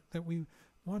passionate, that we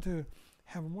want to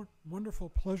have wonderful,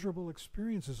 pleasurable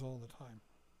experiences all the time.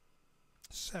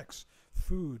 Sex,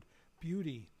 food,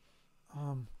 beauty,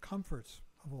 comforts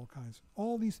of all kinds.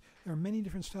 All these, there are many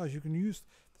different styles. You can use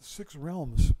the 6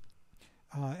 realms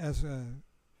as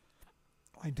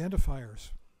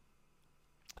identifiers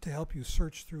to help you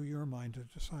search through your mind to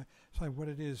decide what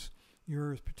it is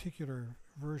your particular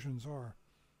versions are.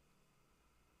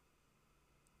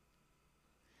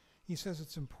 He says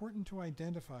it's important to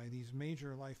identify these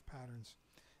major life patterns,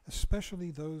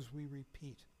 especially those we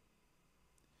repeat.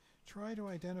 Try to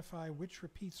identify which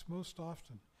repeats most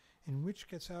often and which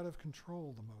gets out of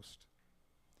control the most.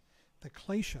 The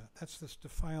klesha, that's this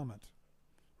defilement.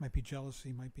 Might be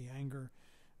jealousy, might be anger,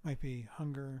 might be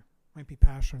hunger, might be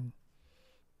passion,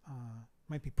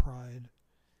 might be pride,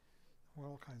 or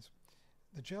all kinds.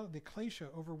 The klesha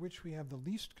over which we have the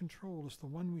least control is the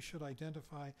one we should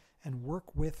identify and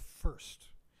work with first.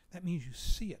 That means you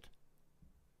see it.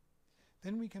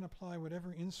 Then we can apply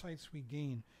whatever insights we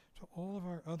gain to all of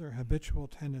our other habitual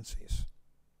tendencies.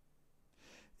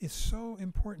 It's so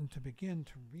important to begin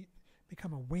to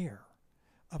become aware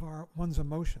of one's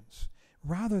emotions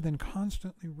rather than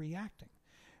constantly reacting.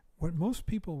 What most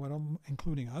people,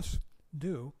 including us,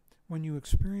 do when you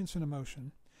experience an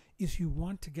emotion is you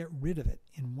want to get rid of it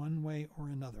in one way or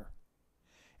another.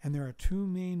 And there are 2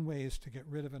 main ways to get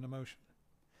rid of an emotion.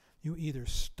 You either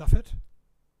stuff it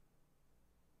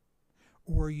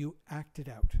or you act it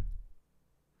out.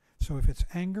 So if it's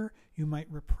anger, you might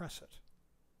repress it.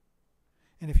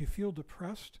 And if you feel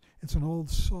depressed, it's an old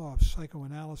saw of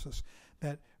psychoanalysis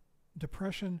that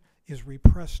depression is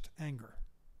repressed anger.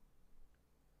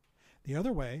 The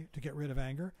other way to get rid of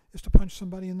anger is to punch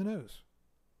somebody in the nose,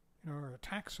 or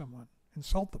attack someone,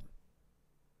 insult them.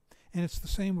 And it's the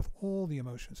same with all the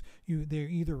emotions. They're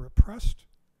either repressed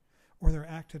or they're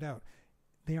acted out.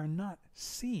 They are not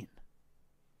seen.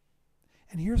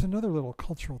 And here's another little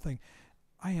cultural thing.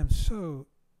 I am so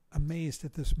amazed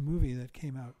at this movie that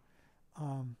came out.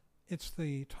 It's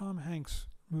the Tom Hanks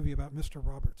movie about Mr.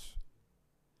 Roberts.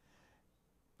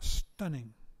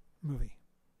 Stunning movie.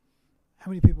 How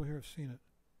many people here have seen it?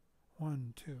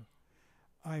 1, 2.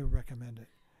 I recommend it.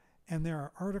 And there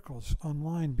are articles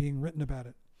online being written about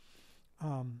it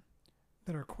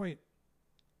that are quite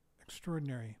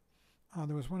extraordinary.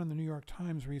 There was one in the New York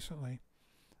Times recently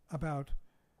about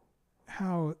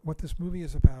how what this movie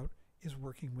is about is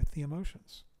working with the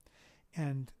emotions.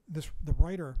 And the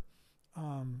writer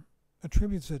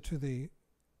attributes it to the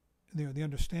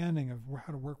understanding of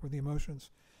how to work with the emotions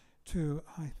to,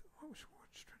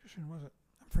 which tradition was it?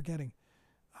 I'm forgetting.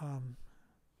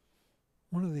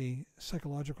 One of the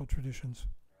psychological traditions.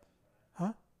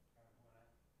 Huh?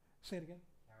 Say it again.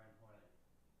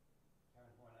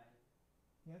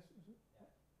 Yes? Is it? Yeah.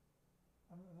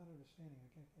 I'm not understanding. I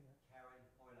can't get it.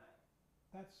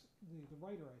 That's the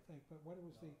writer, I think. But what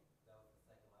was the? That was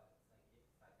the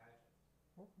psychiatrist.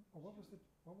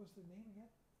 What was the name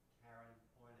again? Karen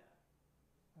Horney.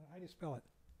 How do you spell it?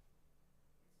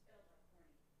 It's spelled like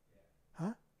horny. Yeah.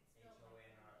 Huh? It's spelled like Horney.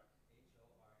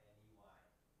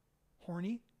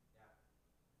 Horny?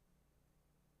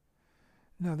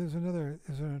 Yeah. No, there's an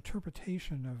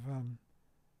interpretation of,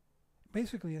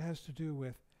 basically it has to do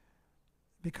with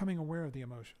becoming aware of the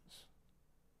emotions.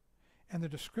 And the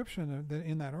description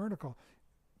in that article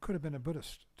could have been a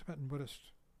Tibetan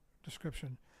Buddhist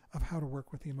description of how to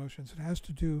work with the emotions. It has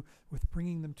to do with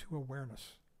bringing them to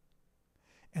awareness.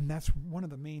 And that's one of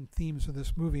the main themes of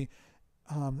this movie.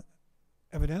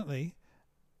 Evidently,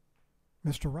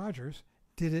 Mr. Rogers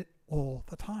did it all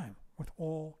the time with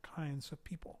all kinds of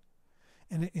people,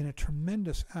 and in a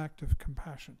tremendous act of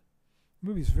compassion. The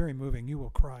movie's very moving. You will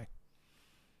cry.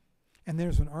 And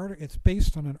there's an article. It's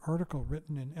based on an article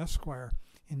written in Esquire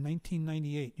in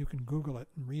 1998. You can Google it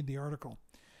and read the article.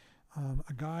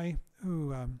 A guy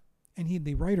who,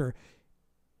 the writer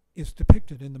is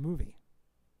depicted in the movie.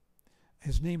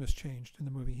 His name is changed in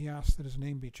the movie. He asked that his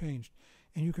name be changed.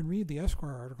 And you can read the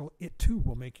Esquire article. It too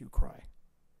will make you cry.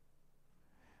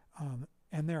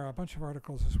 And there are a bunch of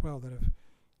articles as well that have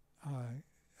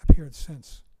appeared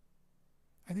since.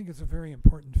 I think it's a very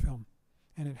important film.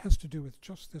 And it has to do with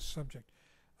just this subject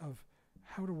of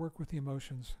how to work with the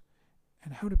emotions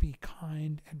and how to be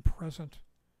kind and present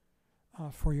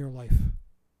for your life.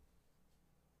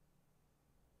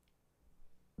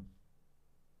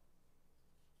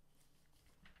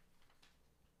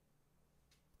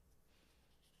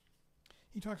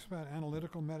 He talks about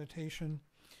analytical meditation,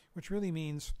 which really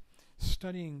means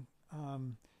studying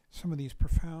some of these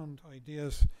profound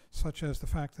ideas, such as the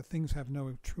fact that things have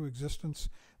no true existence.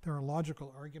 There are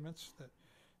logical arguments that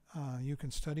you can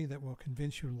study that will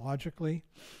convince you logically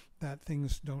that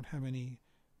things don't have any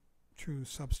true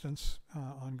substance,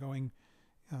 ongoing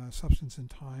substance in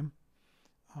time.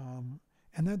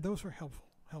 And that those are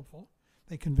helpful.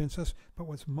 They convince us. But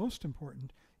what's most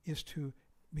important is to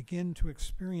begin to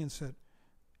experience it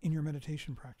in your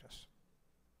meditation practice.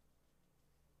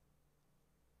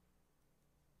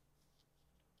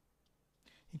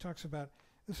 He talks about,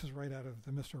 this is right out of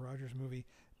the Mr. Rogers movie,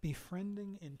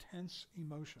 befriending intense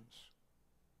emotions.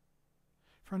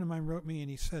 A friend of mine wrote me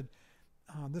and he said,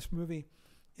 this movie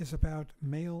is about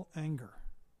male anger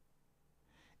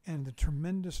and the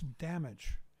tremendous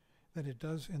damage that it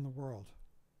does in the world.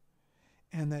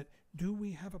 And that, do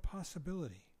we have a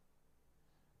possibility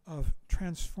of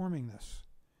transforming this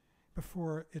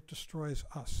before it destroys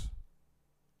us?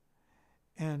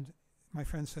 And my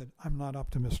friend said, I'm not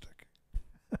optimistic.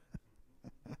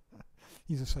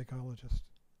 He's a psychologist.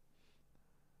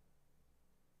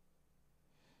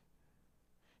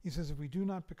 He says, if we do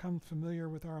not become familiar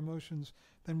with our emotions,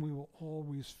 then we will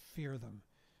always fear them,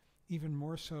 even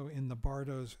more so in the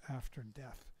Bardos after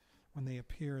death, when they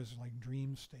appear as like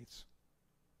dream states.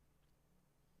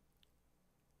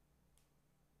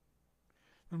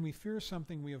 When we fear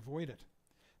something, we avoid it.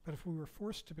 But if we were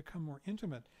forced to become more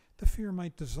intimate, the fear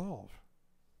might dissolve.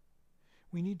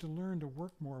 We need to learn to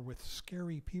work more with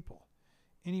scary people,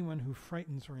 anyone who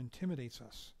frightens or intimidates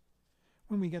us.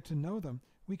 When we get to know them,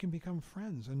 we can become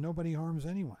friends and nobody harms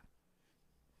anyone.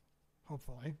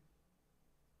 Hopefully.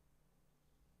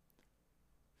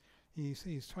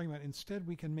 He's talking about, instead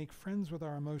we can make friends with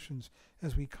our emotions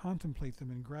as we contemplate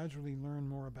them and gradually learn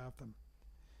more about them.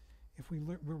 If we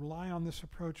rely on this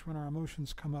approach when our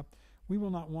emotions come up, we will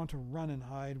not want to run and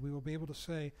hide. We will be able to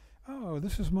say, oh,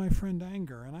 this is my friend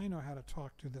anger, and I know how to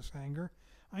talk to this anger.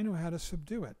 I know how to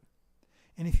subdue it.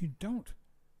 And if you don't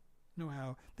know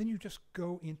how, then you just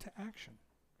go into action.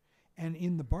 And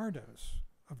in the Bardos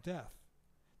of death,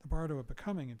 the Bardo of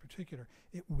becoming in particular,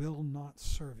 it will not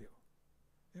serve you.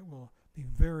 It will Be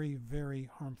very, very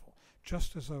harmful.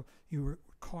 Just as though you were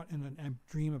caught in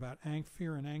a dream about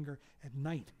fear and anger at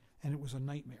night, and it was a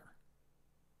nightmare.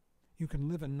 You can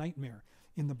live a nightmare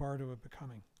in the Bardo of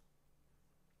Becoming.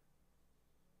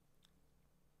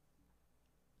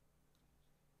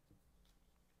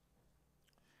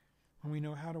 When we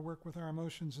know how to work with our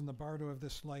emotions in the Bardo of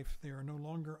this life, they are no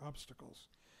longer obstacles.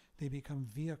 They become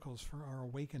vehicles for our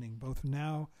awakening, both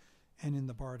now and in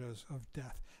the Bardos of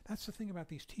death. That's the thing about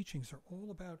these teachings. They're all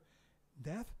about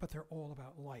death, but they're all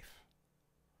about life.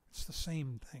 It's the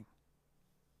same thing.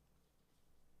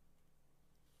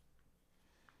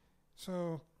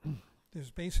 So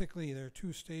there are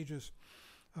two stages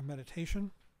of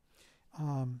meditation.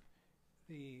 In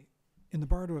the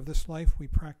Bardo of this life, we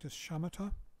practice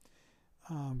shamatha.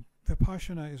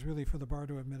 Vipassana is really for the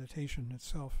Bardo of meditation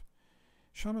itself.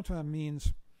 Shamatha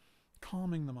means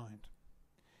calming the mind.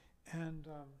 And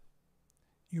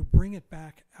you bring it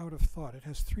back out of thought. It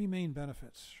has three main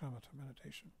benefits, shamatha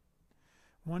meditation.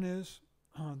 One is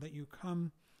that you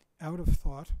come out of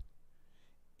thought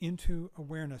into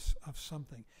awareness of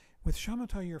something. With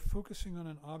shamatha, you're focusing on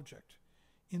an object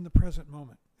in the present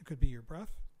moment. It could be your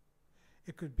breath.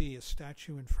 It could be a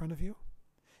statue in front of you.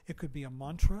 It could be a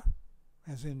mantra,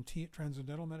 as in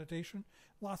transcendental meditation.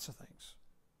 Lots of things.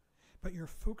 But you're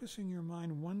focusing your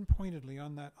mind one-pointedly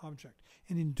on that object.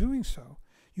 And in doing so,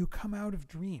 you come out of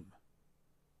dream.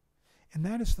 And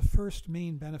that is the first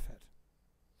main benefit,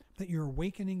 that you're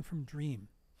awakening from dream.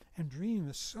 And dream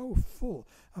is so full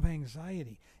of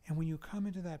anxiety. And when you come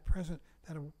into that present,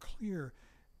 that clear,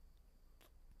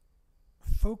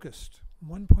 focused,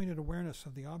 one-pointed awareness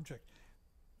of the object,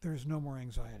 there is no more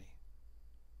anxiety.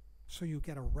 So you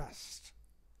get a rest.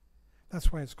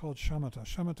 That's why it's called shamatha.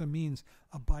 Shamatha means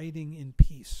abiding in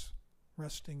peace,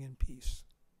 resting in peace.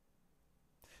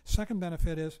 Second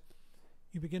benefit is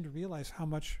you begin to realize how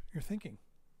much you're thinking.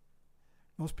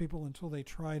 Most people, until they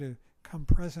try to come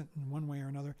present in one way or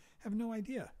another, have no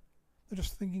idea. They're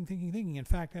just thinking. In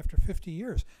fact, after 50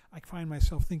 years, I find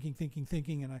myself thinking,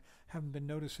 and I haven't been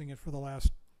noticing it for the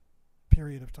last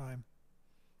period of time,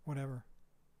 whatever.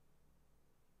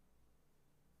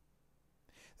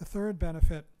 The third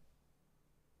benefit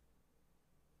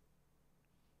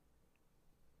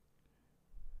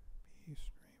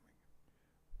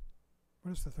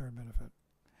What is the third benefit?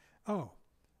 Oh,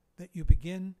 that you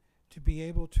begin to be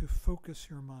able to focus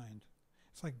your mind.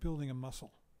 It's like building a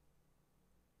muscle.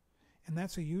 And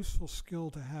that's a useful skill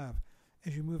to have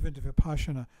as you move into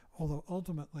Vipassana, although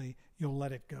ultimately you'll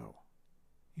let it go.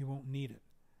 You won't need it.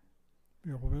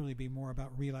 It will really be more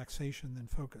about relaxation than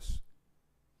focus.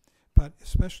 But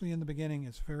especially in the beginning,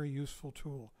 it's a very useful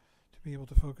tool to be able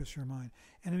to focus your mind.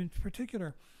 And in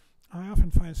particular, I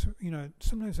often find,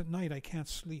 sometimes at night I can't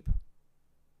sleep.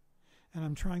 And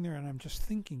I'm trying there and I'm just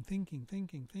thinking,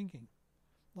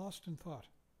 lost in thought.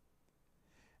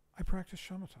 I practice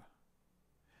shamatha.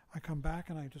 I come back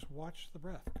and I just watch the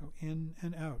breath go in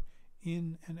and out,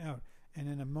 and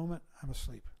in a moment I'm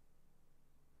asleep.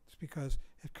 It's because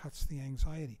it cuts the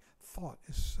anxiety. Thought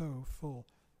is so full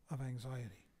of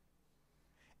anxiety.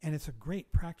 And it's a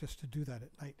great practice to do that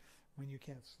at night when you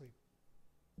can't sleep.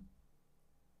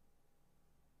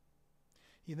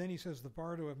 Then he says the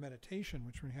Bardo of meditation,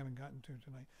 which we haven't gotten to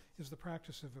tonight, is the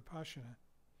practice of Vipassana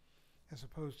as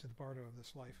opposed to the Bardo of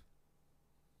this life.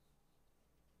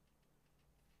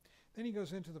 Then he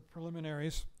goes into the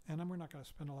preliminaries, and we're not going to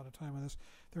spend a lot of time on this.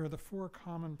 There are the four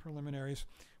common preliminaries,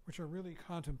 which are really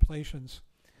contemplations,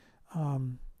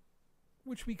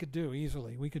 which we could do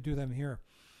easily. We could do them here.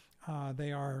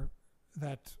 They are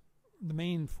that the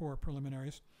main four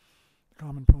preliminaries, the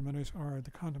common preliminaries, are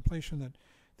the contemplation that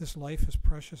this life is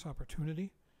precious opportunity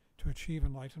to achieve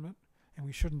enlightenment, and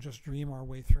we shouldn't just dream our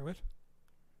way through it.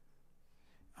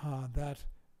 That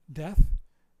death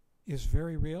is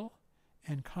very real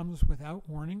and comes without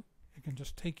warning. It can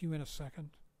just take you in a second.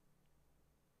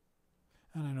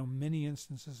 And I know many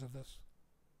instances of this.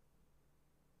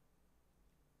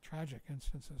 Tragic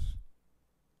instances.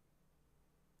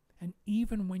 And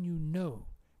even when you know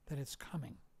that it's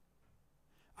coming,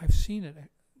 I've seen it a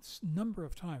number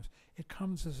of times, it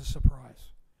comes as a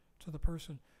surprise to the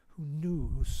person who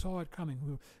knew, who saw it coming,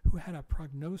 who had a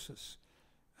prognosis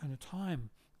and a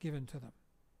time given to them.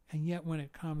 And yet when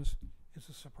it comes, it's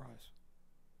a surprise.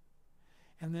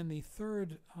 And then the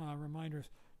third reminder is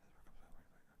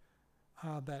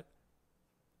that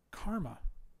karma,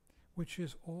 which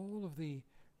is all of the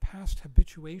past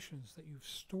habituations that you've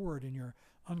stored in your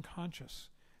unconscious,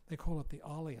 they call it the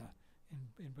alaya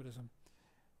in Buddhism,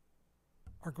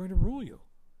 are going to rule you.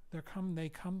 They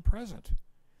come present.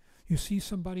 You see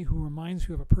somebody who reminds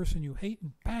you of a person you hate,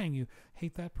 and bang, you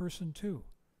hate that person too.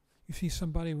 You see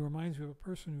somebody who reminds you of a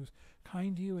person who's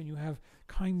kind to you, and you have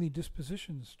kindly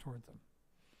dispositions toward them.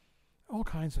 All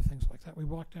kinds of things like that. We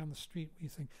walk down the street, we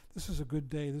think, this is a good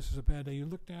day, this is a bad day. You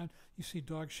look down, you see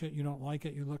dog shit, you don't like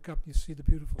it. You look up, you see the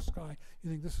beautiful sky, you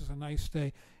think this is a nice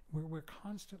day. We're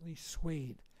constantly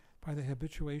swayed by the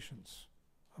habituations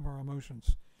of our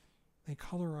emotions. They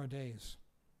color our days.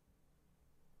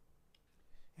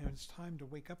 And it's time to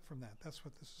wake up from that. That's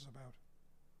what this is about.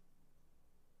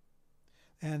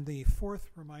 And the fourth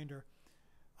reminder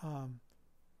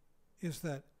is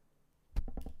that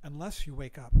unless you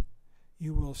wake up,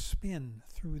 you will spin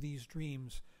through these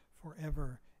dreams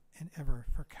forever and ever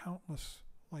for countless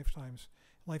lifetimes.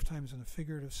 Lifetimes in a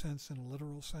figurative sense, in a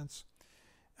literal sense.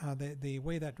 The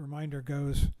way that reminder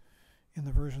goes in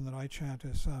the version that I chant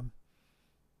is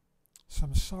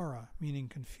samsara, meaning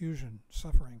confusion,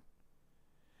 suffering.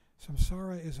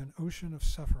 Samsara is an ocean of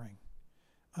suffering,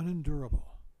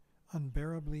 unendurable,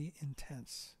 unbearably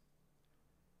intense.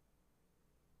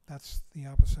 That's the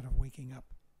opposite of waking up.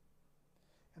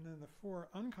 And then the four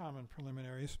uncommon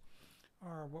preliminaries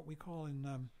are what we call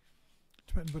in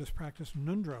Tibetan Buddhist practice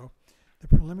nundro. The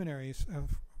preliminaries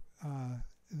of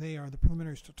they are the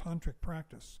preliminaries to tantric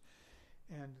practice,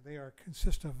 and they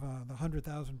consist of the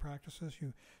 100,000 practices.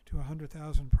 You do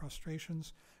 100,000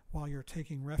 prostrations while you're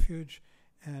taking refuge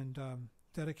and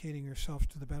dedicating yourself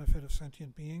to the benefit of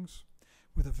sentient beings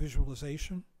with a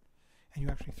visualization, and you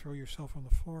actually throw yourself on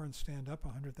the floor and stand up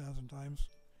 100,000 times.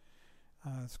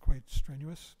 It's quite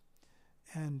strenuous,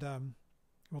 and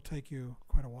it will take you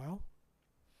quite a while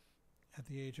at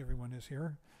the age everyone is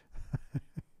here.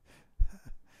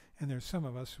 And there's some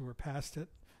of us who are past it.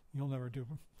 You'll never do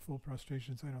full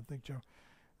prostrations, I don't think, Joe.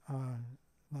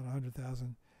 Not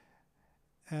 100,000.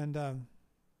 And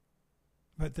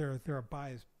but there are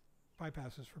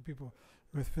bypasses for people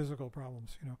with physical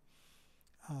problems.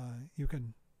 You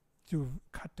can do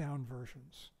cut down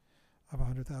versions of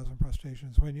 100,000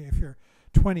 prostrations. If you're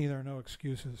 20, there are no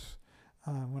excuses.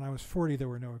 When I was 40, there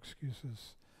were no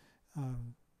excuses.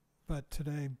 But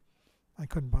today, I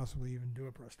couldn't possibly even do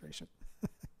a prostration.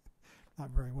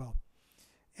 Not very well.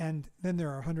 And then there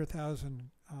are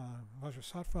 100,000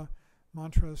 Vajrasattva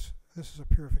mantras. This is a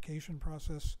purification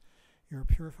process. You're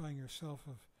purifying yourself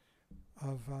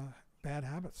of bad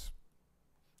habits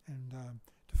and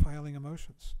defiling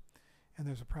emotions. And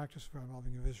there's a practice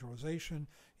involving a visualization.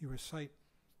 You recite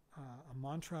a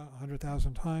mantra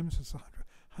 100,000 times. It's a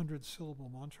 100-syllable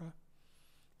mantra.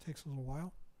 It takes a little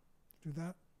while to do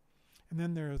that. And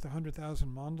then there are the 100,000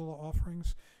 mandala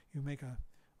offerings. You make a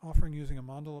offering using a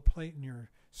mandala plate, and you're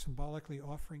symbolically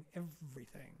offering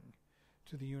everything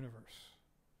to the universe.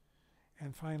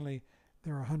 And finally,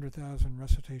 there are 100,000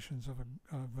 recitations of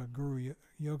a guru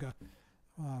yoga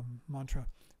mantra,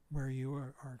 where you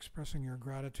are expressing your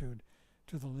gratitude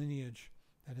to the lineage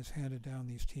that has handed down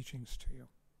these teachings to you.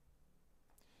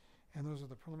 And those are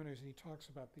the preliminaries, and he talks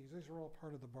about these. These are all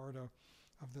part of the Bardo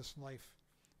of this life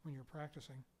when you're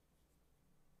practicing.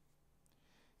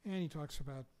 And he talks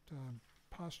about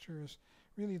postures.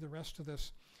 Really, the rest of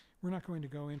this, we're not going to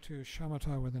go into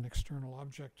shamatha with an external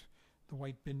object, the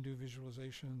white bindu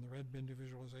visualization, the red bindu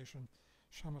visualization,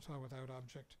 shamatha without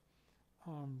object,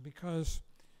 because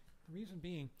the reason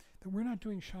being that we're not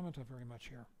doing shamatha very much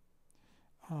here.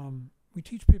 We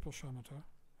teach people shamatha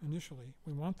initially.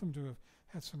 We want them to have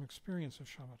had some experience of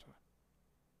shamatha.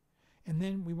 And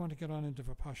then we want to get on into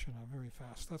vipassana very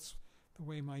fast. That's the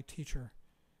way my teacher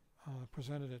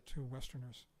presented it to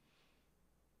Westerners.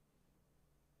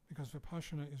 Because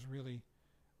vipassana is really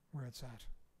where it's at.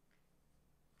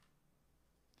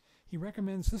 He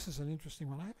recommends, this is an interesting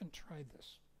one, I haven't tried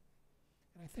this,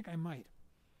 and I think I might,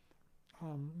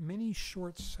 many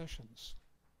short sessions.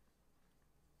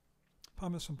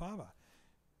 Padmasambhava,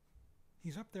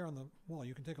 he's up there on the wall.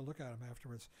 You can take a look at him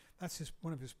afterwards. That's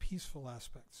one of his peaceful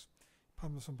aspects.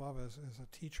 Padmasambhava is a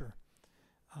teacher.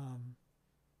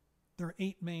 There are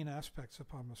 8 main aspects of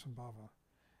Padmasambhava,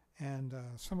 and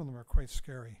some of them are quite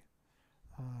scary.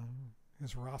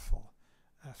 His wrathful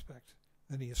aspect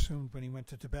that he assumed when he went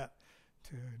to Tibet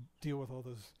to deal with all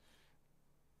those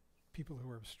people who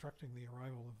were obstructing the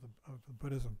arrival of the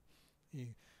Buddhism.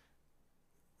 He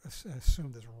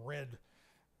assumed this red,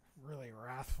 really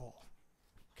wrathful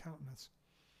countenance.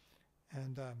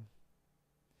 And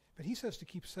but he says to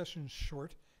keep sessions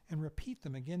short and repeat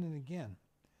them again and again,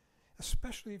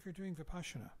 especially if you're doing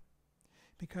vipassana,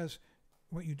 because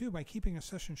what you do by keeping a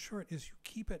session short is you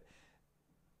keep it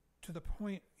to the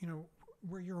point,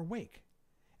 where you're awake,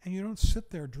 and you don't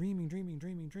sit there dreaming,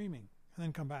 and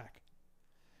then come back.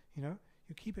 You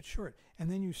You keep it short. And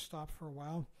then you stop for a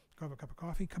while, go have a cup of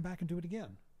coffee, come back and do it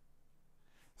again.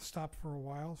 Stop for a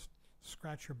while,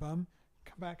 scratch your bum,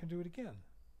 come back and do it again.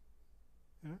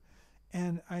 You know?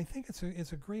 And I think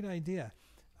it's a great idea.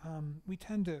 We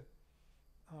tend to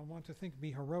want to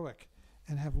be heroic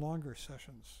and have longer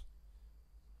sessions.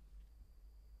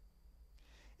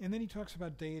 And then he talks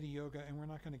about deity yoga, and we're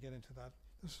not going to get into that.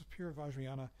 This is pure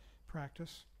Vajrayana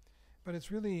practice. But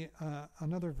it's really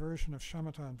another version of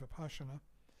shamatha and vipassana,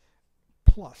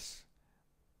 plus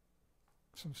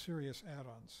some serious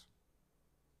add-ons.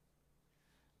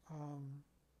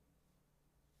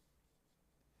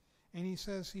 And he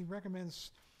says he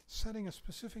recommends setting a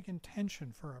specific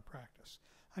intention for a practice.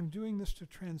 I'm doing this to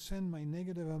transcend my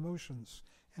negative emotions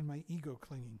and my ego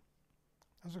clinging.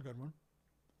 That's a good one.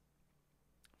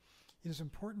 It is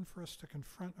important for us to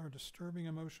confront our disturbing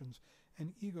emotions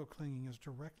and ego clinging as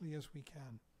directly as we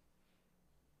can.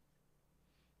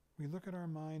 We look at our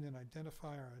mind and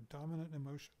identify our dominant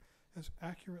emotion as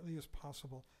accurately as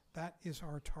possible. That is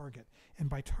our target. And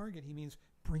by target, he means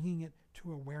bringing it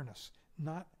to awareness,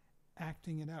 not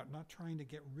acting it out, not trying to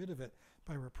get rid of it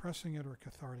by repressing it or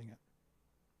catharting it.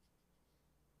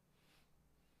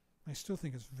 I still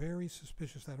think it's very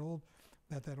suspicious that old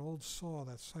saw,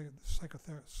 that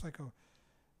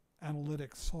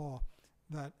psychoanalytic saw,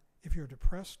 that if you're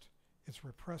depressed, it's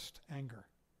repressed anger.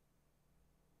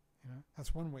 You know,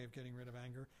 that's one way of getting rid of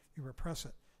anger. You repress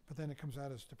it, but then it comes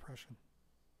out as depression.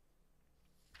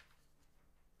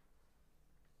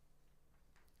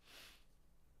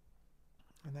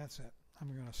 And that's it.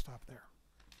 I'm going to stop there.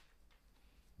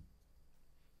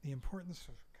 The importance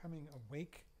of coming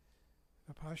awake.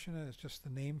 Vipassana is just the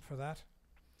name for that.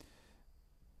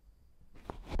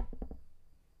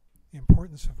 The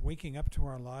importance of waking up to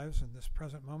our lives in this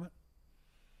present moment.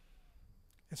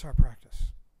 It's our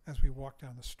practice. As we walk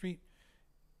down the street,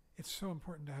 it's so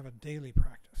important to have a daily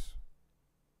practice.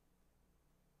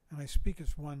 And I speak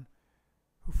as one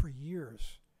who for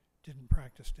years didn't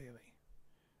practice daily.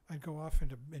 I'd go off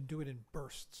and do it in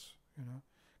bursts, you know.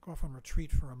 Go off on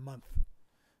retreat for a month,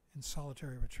 in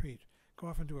solitary retreat. Go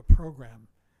off and do a program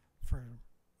for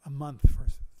a month, for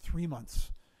 3 months,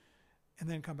 and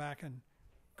then come back and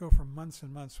go for months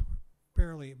and months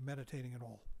barely meditating at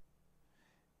all.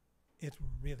 It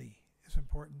really is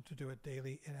important to do it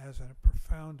daily. It has a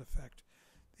profound effect.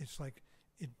 It's like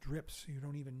it drips. You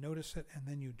don't even notice it, and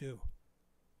then you do.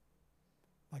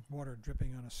 Like water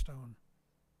dripping on a stone.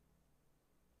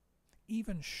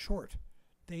 Even short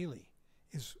daily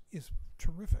is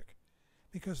terrific,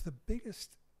 because the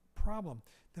biggest problem,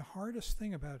 the hardest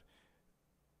thing about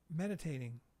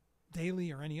meditating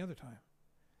daily or any other time,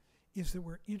 is that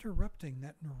we're interrupting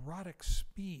that neurotic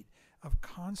speed of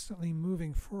constantly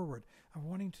moving forward, of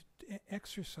wanting to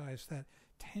exercise that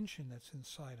tension that's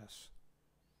inside us.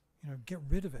 You know, get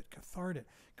rid of it, cathart it,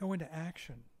 go into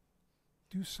action,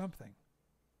 do something.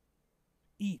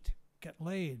 Eat, get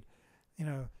laid, you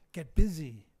know, get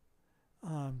busy,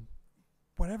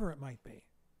 whatever it might be.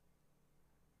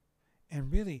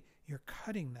 And really, you're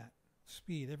cutting that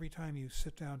speed every time you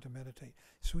sit down to meditate.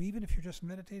 So even if you're just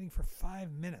meditating for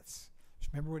 5 minutes,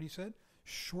 just remember what he said?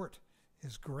 Short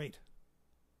is great.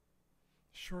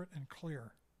 Short and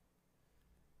clear.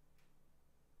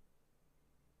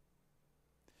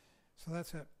 So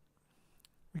that's it.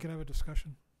 We can have a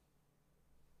discussion.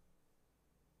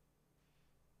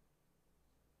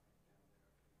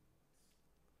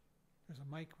 There's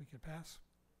a mic we could pass.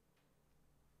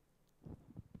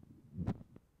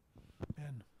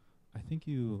 Ben. I think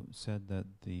you said that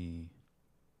the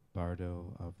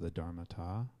Bardo of the Dharma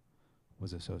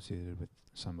was associated with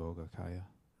Sambhogakaya.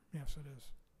 Yes, it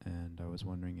is. And I was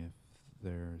wondering if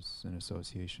there's an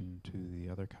association to the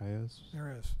other kayas?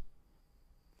 There is.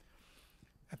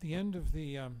 At the end of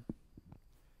the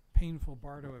painful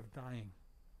Bardo of dying,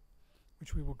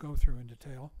 which we will go through in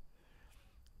detail,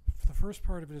 the first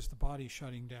part of it is the body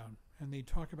shutting down. And they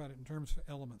talk about it in terms of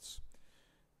elements.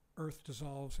 Earth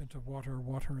dissolves into water,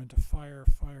 water into fire,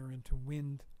 fire into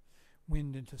wind,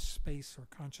 wind into space or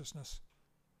consciousness.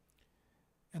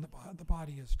 And the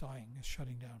body is dying, is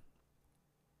shutting down.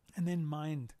 And then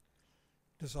mind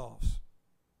dissolves.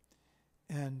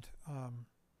 And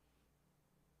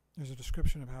there's a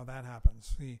description of how that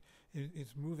happens.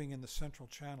 It's moving in the central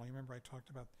channel. You remember I talked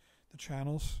about the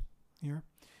channels here?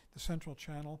 The central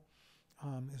channel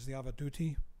is the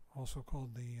Avaduti, also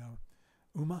called the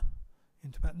Uma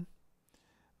in Tibetan.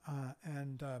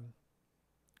 And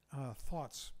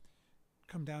thoughts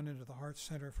come down into the heart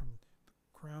center from the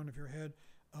crown of your head,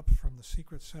 up from the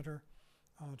secret center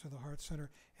to the heart center,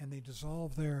 and they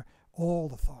dissolve there. All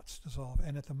the thoughts dissolve.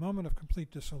 And at the moment of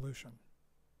complete dissolution,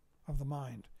 of the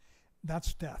mind.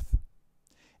 That's death.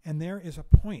 And there is a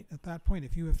point, at that point,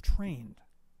 if you have trained,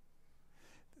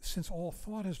 since all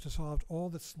thought has dissolved, all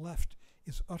that's left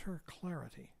is utter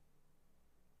clarity.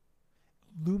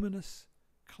 Luminous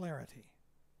clarity.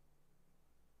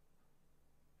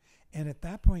 And at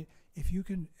that point, if you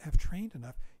can have trained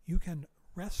enough, you can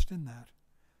rest in that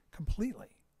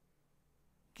completely,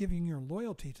 giving your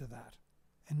loyalty to that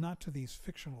and not to these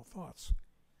fictional thoughts,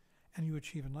 and you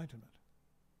achieve enlightenment.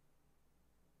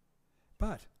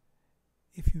 But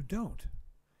if you don't,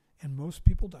 and most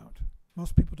people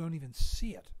don't even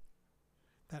see it,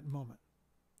 that moment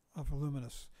of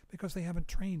luminous, because they haven't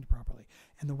trained properly.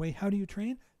 And the way, how do you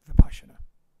train? Vipassana.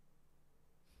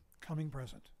 Coming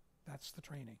present. That's the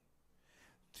training.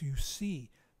 So you see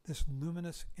this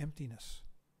luminous emptiness,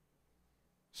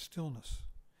 stillness,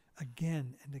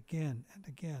 again and again and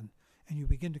again, and you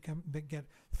begin to get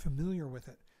familiar with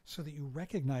it so that you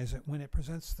recognize it when it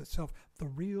presents itself, the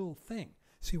real thing.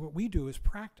 See, what we do is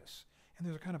practice, and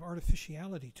there's a kind of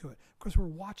artificiality to it because we're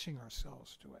watching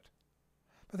ourselves do it.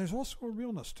 But there's also a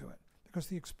realness to it because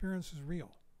the experience is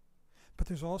real. But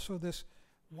there's also this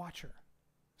watcher,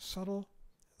 subtler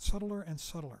and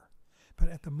subtler. But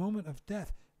at the moment of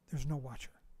death, there's no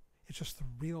watcher. It's just the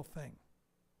real thing.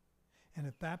 And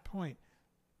at that point,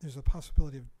 there's a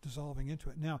possibility of dissolving into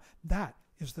it. Now, that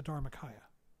is the Dharmakaya.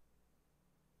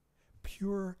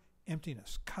 Pure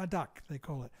emptiness. Kadak, they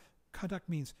call it. Kadak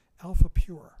means alpha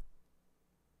pure.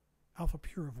 Alpha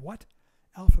pure of what?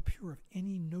 Alpha pure of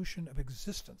any notion of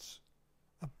existence,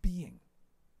 of being,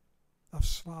 of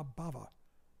svabhava.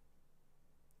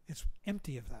 It's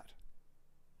empty of that.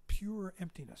 Pure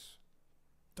emptiness.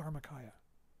 Dharmakaya.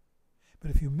 But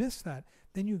if you miss that,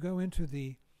 then you go into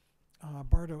the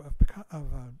Bardo of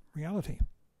reality,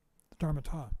 the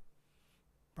Dharmata,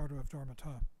 Bardo of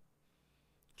Dharmata,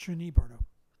 Chuni Bardo.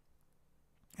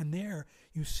 And there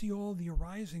you see all the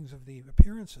arisings of the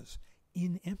appearances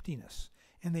in emptiness,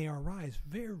 and they arise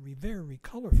very, very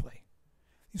colorfully.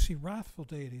 You see wrathful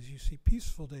deities, you see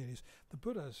peaceful deities, the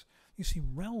Buddhas, you see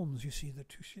realms, you see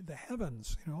the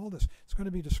heavens, all this. It's going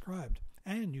to be described.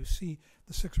 And you see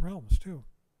the 6 realms too.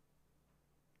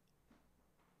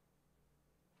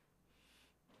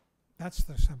 That's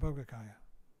the Sambhogakaya.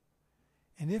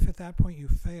 And if at that point you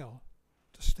fail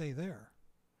to stay there,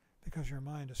 because your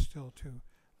mind is still too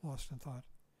lost in thought,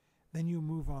 then you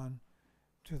move on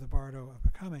to the Bardo of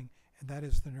becoming, and that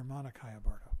is the Nirmanakaya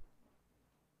Bardo.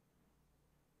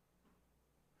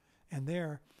 And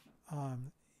there,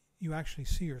 you actually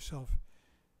see yourself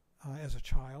as a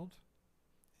child.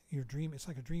 Your dream, it's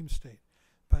like a dream state.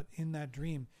 But in that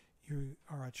dream, you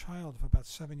are a child of about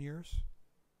 7 years,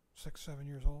 6, 7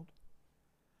 years old.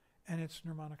 And it's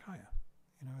Nirmanakaya.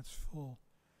 It's full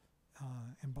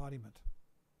embodiment.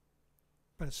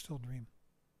 But it's still dream.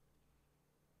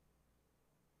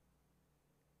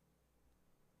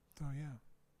 So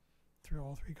yeah,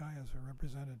 all 3 Kayas are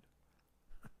represented.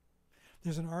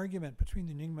 There's an argument between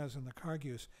the Nyingmas and the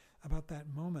Kagyus about that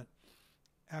moment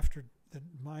after the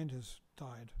mind has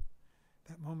died,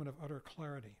 that moment of utter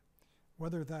clarity,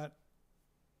 whether that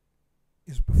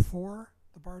is before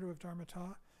the Bardo of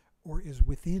Dharmata or is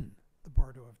within the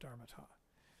Bardo of Dharmata.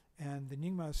 And the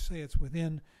Nyingmas say it's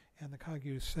within, and the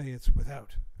Kagyus say it's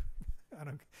without.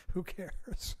 Who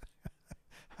cares?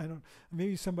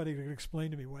 Maybe somebody could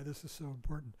explain to me why this is so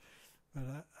important, but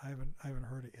I haven't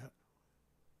heard it yet.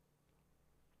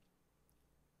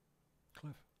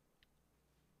 Cliff,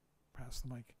 pass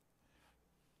the mic.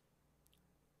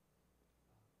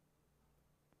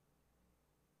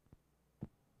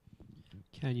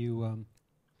 Can you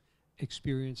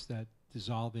experience that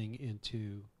dissolving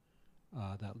into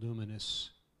that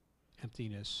luminous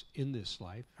emptiness in this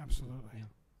life? Absolutely.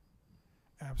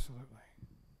 Yeah. Absolutely.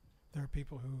 There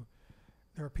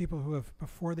are people who have,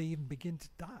 before they even begin to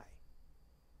die,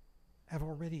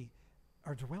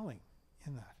 are dwelling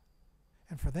in that.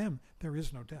 And for them, there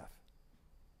is no death.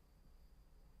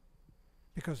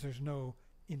 Because there's no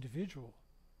individual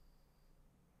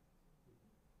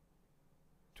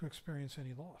to experience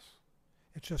any loss.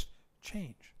 It's just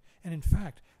change. And in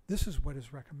fact, this is what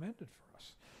is recommended for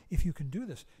us. If you can do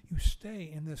this, you stay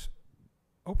in this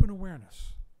open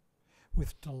awareness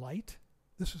with delight.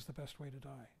 This is the best way to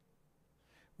die.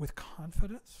 With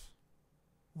confidence,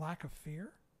 lack of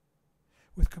fear,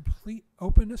 with complete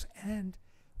openness, and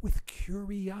with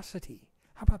curiosity.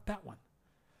 How about that one?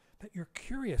 That you're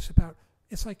curious about,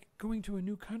 it's like going to a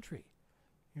new country.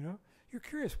 You're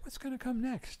curious, what's going to come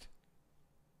next?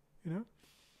 Trungpa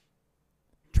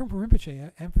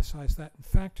Rinpoche emphasized that. In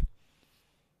fact,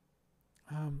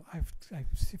 I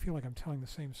feel like I'm telling the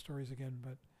same stories again,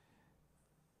 but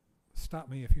stop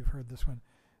me if you've heard this one.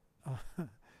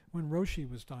 When Roshi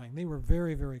was dying, they were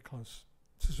very, very close.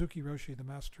 Suzuki Roshi, the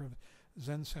master of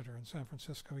Zen Center in San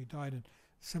Francisco, he died in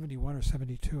 71 or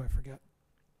 72, I forget.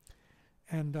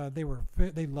 And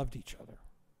they loved each other.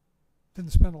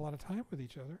 Didn't spend a lot of time with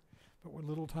each other, but what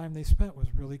little time they spent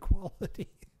was really quality.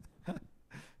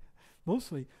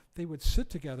 Mostly, they would sit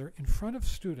together in front of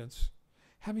students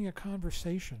having a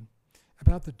conversation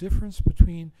about the difference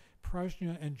between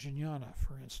prajna and jnana,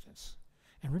 for instance.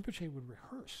 And Rinpoche would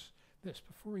rehearse this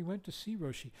before he went to see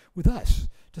Roshi with us,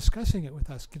 discussing it with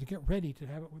us, to get ready to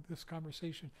have it with this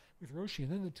conversation with Roshi.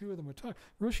 And then the two of them would talk.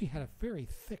 Roshi had a very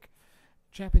thick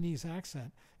Japanese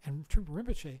accent, and Trungpa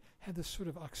Rinpoche had this sort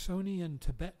of Oxonian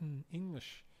Tibetan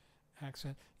English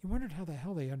accent. You wondered how the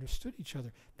hell they understood each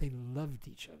other. They loved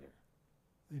each other.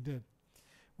 They did.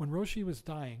 When Roshi was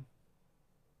dying,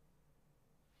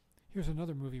 here's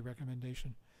another movie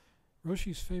recommendation.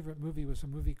 Roshi's favorite movie was a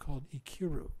movie called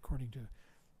Ikiru, according to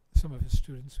some of his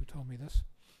students who told me this.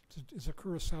 It's a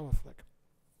Kurosawa flick.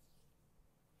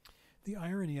 The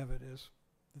irony of it is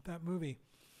that movie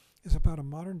is about a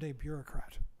modern-day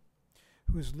bureaucrat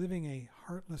who is living a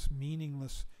heartless,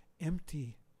 meaningless,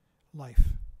 empty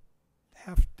life,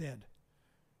 half dead,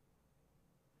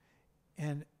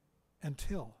 and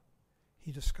until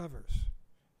he discovers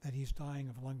that he's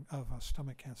dying of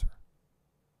stomach cancer.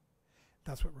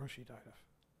 That's what Roshi died of,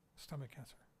 stomach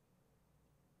cancer.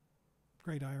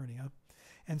 Great irony, huh?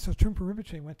 And so Trungpa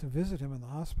Rinpoche went to visit him in the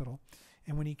hospital,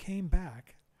 and when he came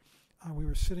back, we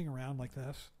were sitting around like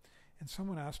this, and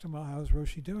someone asked him, well, how's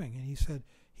Roshi doing? And he said,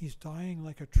 he's dying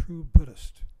like a true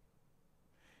Buddhist.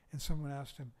 And someone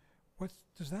asked him, what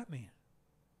does that mean?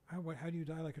 How do you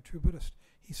die like a true Buddhist?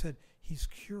 He said, he's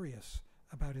curious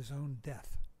about his own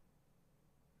death.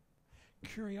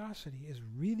 Curiosity is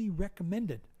really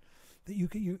recommended. That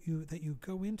you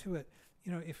go into it,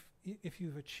 if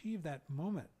you've achieved that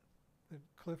moment that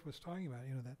Cliff was talking about,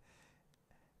 that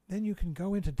then you can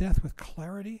go into death with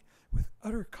clarity, with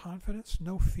utter confidence,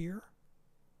 no fear,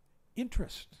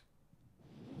 interest.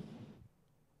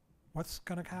 What's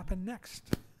going to happen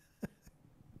next?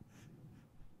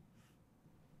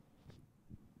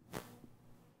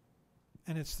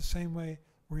 And it's the same way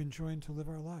we're enjoined to live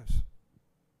our lives.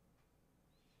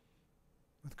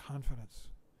 With confidence,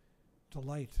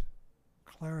 delight,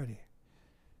 clarity,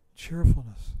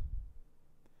 cheerfulness.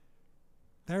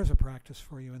 There's a practice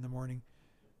for you in the morning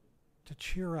to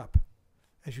cheer up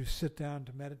as you sit down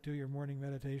to do your morning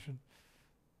meditation.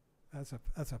 That's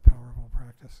a powerful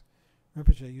practice.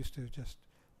 Rinpoche used to just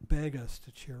beg us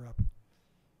to cheer up.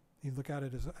 He'd look out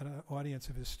at an audience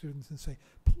of his students and say,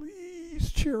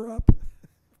 please cheer up.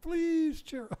 Please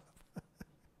cheer up.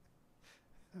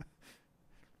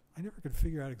 I never could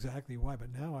figure out exactly why, but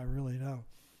now I really know.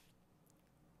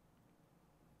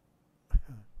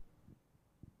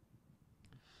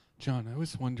 John, I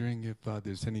was wondering if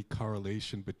there's any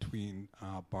correlation between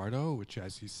Bardo, which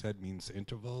as you said means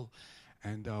interval,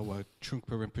 and what Trungpa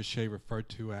Rinpoche referred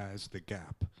to as the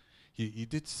gap. He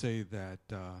did say that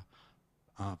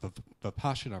the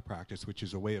Vipassana practice, which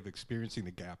is a way of experiencing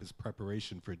the gap, is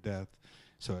preparation for death.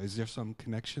 So is there some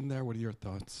connection there? What are your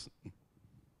thoughts?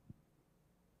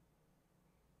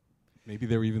 Maybe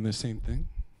they're even the same thing?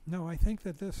 No, I think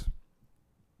that this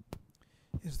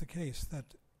is the case, that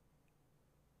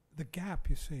the gap,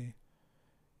 you see,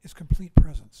 is complete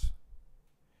presence.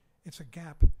 It's a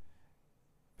gap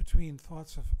between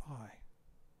thoughts of I.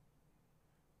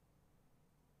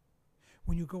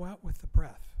 When you go out with the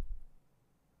breath,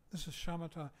 this is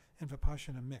shamatha and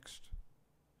vipassana mixed,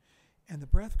 and the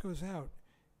breath goes out,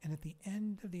 and at the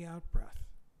end of the out-breath,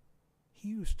 he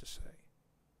used to say,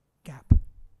 gap.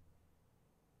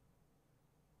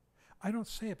 I don't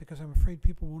say it because I'm afraid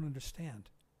people won't understand.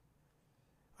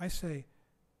 I say,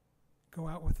 go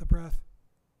out with the breath,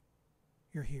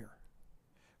 you're here.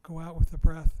 Go out with the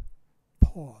breath,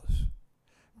 pause.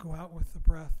 Go out with the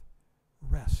breath,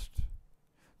 rest.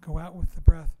 Go out with the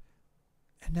breath,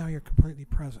 and now you're completely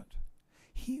present.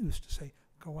 He used to say,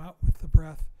 go out with the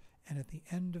breath, and at the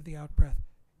end of the out-breath,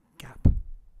 gap.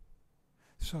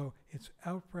 So it's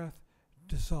out-breath,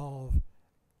 dissolve,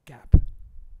 gap.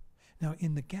 Now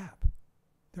in the gap,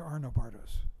 there are no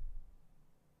Bardos.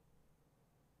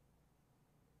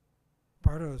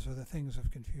 Bardos are the things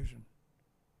of confusion.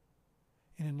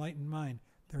 In enlightened mind,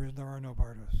 there are no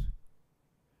Bardos.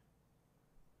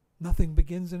 Nothing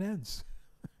begins and ends.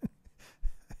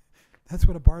 That's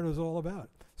what a Bardo is all about.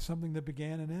 Something that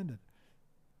began and ended.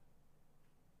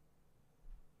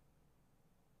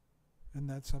 Isn't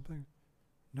that something?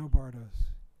 No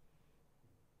Bardos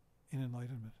in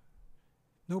enlightenment.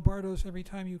 No Bardos every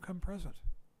time you come present.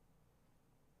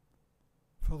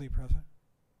 fully present.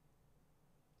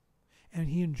 And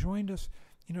he enjoined us,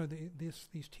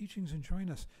 these teachings enjoin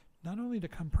us not only to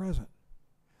come present,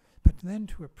 but then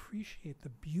to appreciate the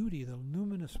beauty, the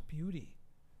luminous beauty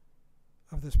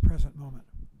of this present moment.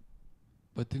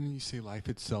 But didn't you say life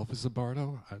itself is a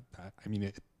bardo? I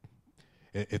mean,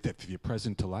 if you're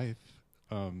present to life,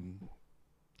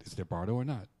 is there bardo or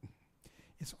not?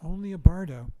 It's only a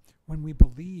bardo when we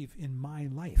believe in my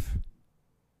life,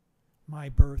 my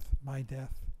birth, my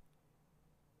death.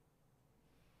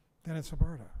 Then it's a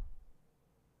bardo.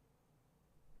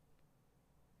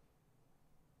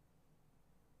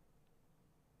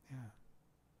 Yeah.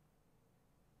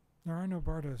 There are no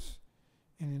bardos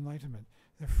in enlightenment.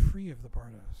 They're free of the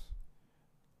bardos.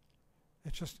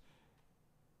 It's just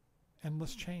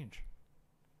endless change.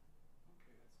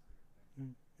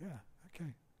 Yeah,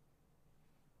 okay.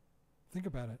 Think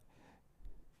about it.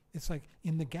 It's like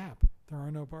in the gap, there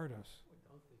are no bardos.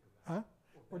 Huh?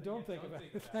 Or don't think about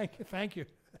it. Thank you.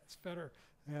 That's better.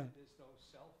 Yeah. There's no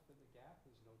self in the gap.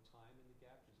 There's no time in the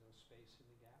gap. There's no space in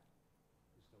the gap.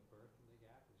 There's no birth in the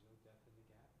gap. There's no death in the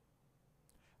gap.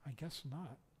 I guess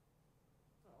not.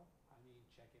 Well, I mean,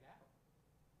 check it out.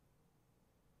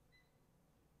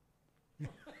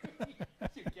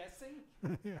 You're guessing?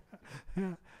 yeah.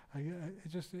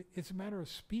 It's a matter of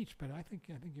speech, but I think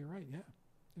you're right. Yeah,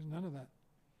 there's none of that.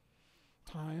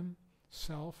 Time,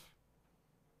 self,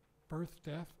 birth,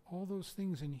 death, all those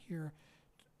things in here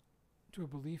to a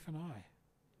belief in I.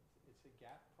 It's a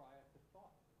gap prior to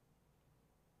thought.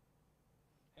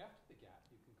 After the gap,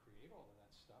 you can create all of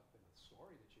that stuff in a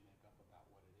story that you make up about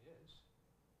what it is.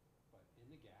 But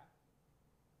in the gap,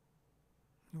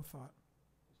 No thought.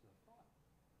 there's no thought.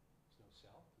 There's no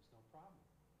self. There's no problem.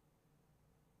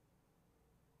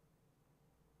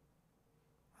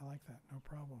 I like that. No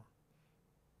problem.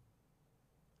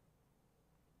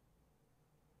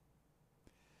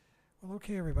 Well,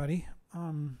 okay, everybody.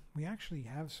 We actually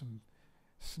have some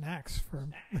snacks for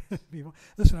people.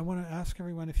 Listen, I want to ask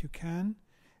everyone, if you can,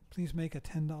 please make a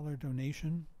 $10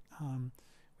 donation.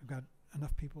 We've got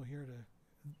enough people here to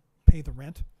pay the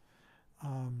rent,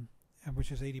 and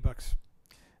which is $80.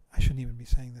 I shouldn't even be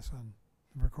saying this on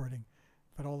the recording,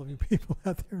 but all of you people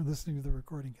out there listening to the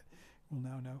recording will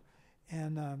now know.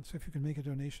 And so if you can make a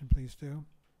donation, please do.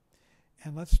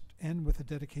 And let's end with a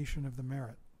dedication of the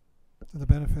merit to the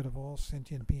benefit of all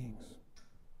sentient beings.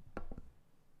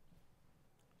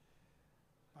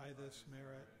 By this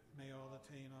merit, may all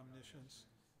attain omniscience.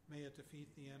 May it defeat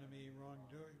the enemy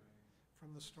wrongdoing.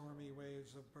 From the stormy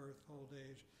waves of birth, old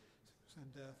age, and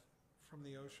death, from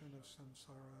the ocean of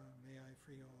samsara, may I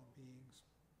free all beings.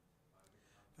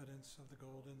 Evidence of the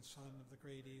golden sun of the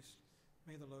great east,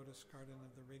 may the lotus garden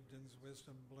of the Rigdon's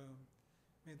wisdom bloom.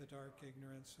 May the dark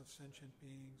ignorance of sentient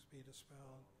beings be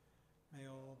dispelled. May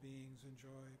all beings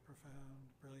enjoy profound,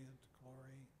 brilliant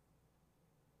glory.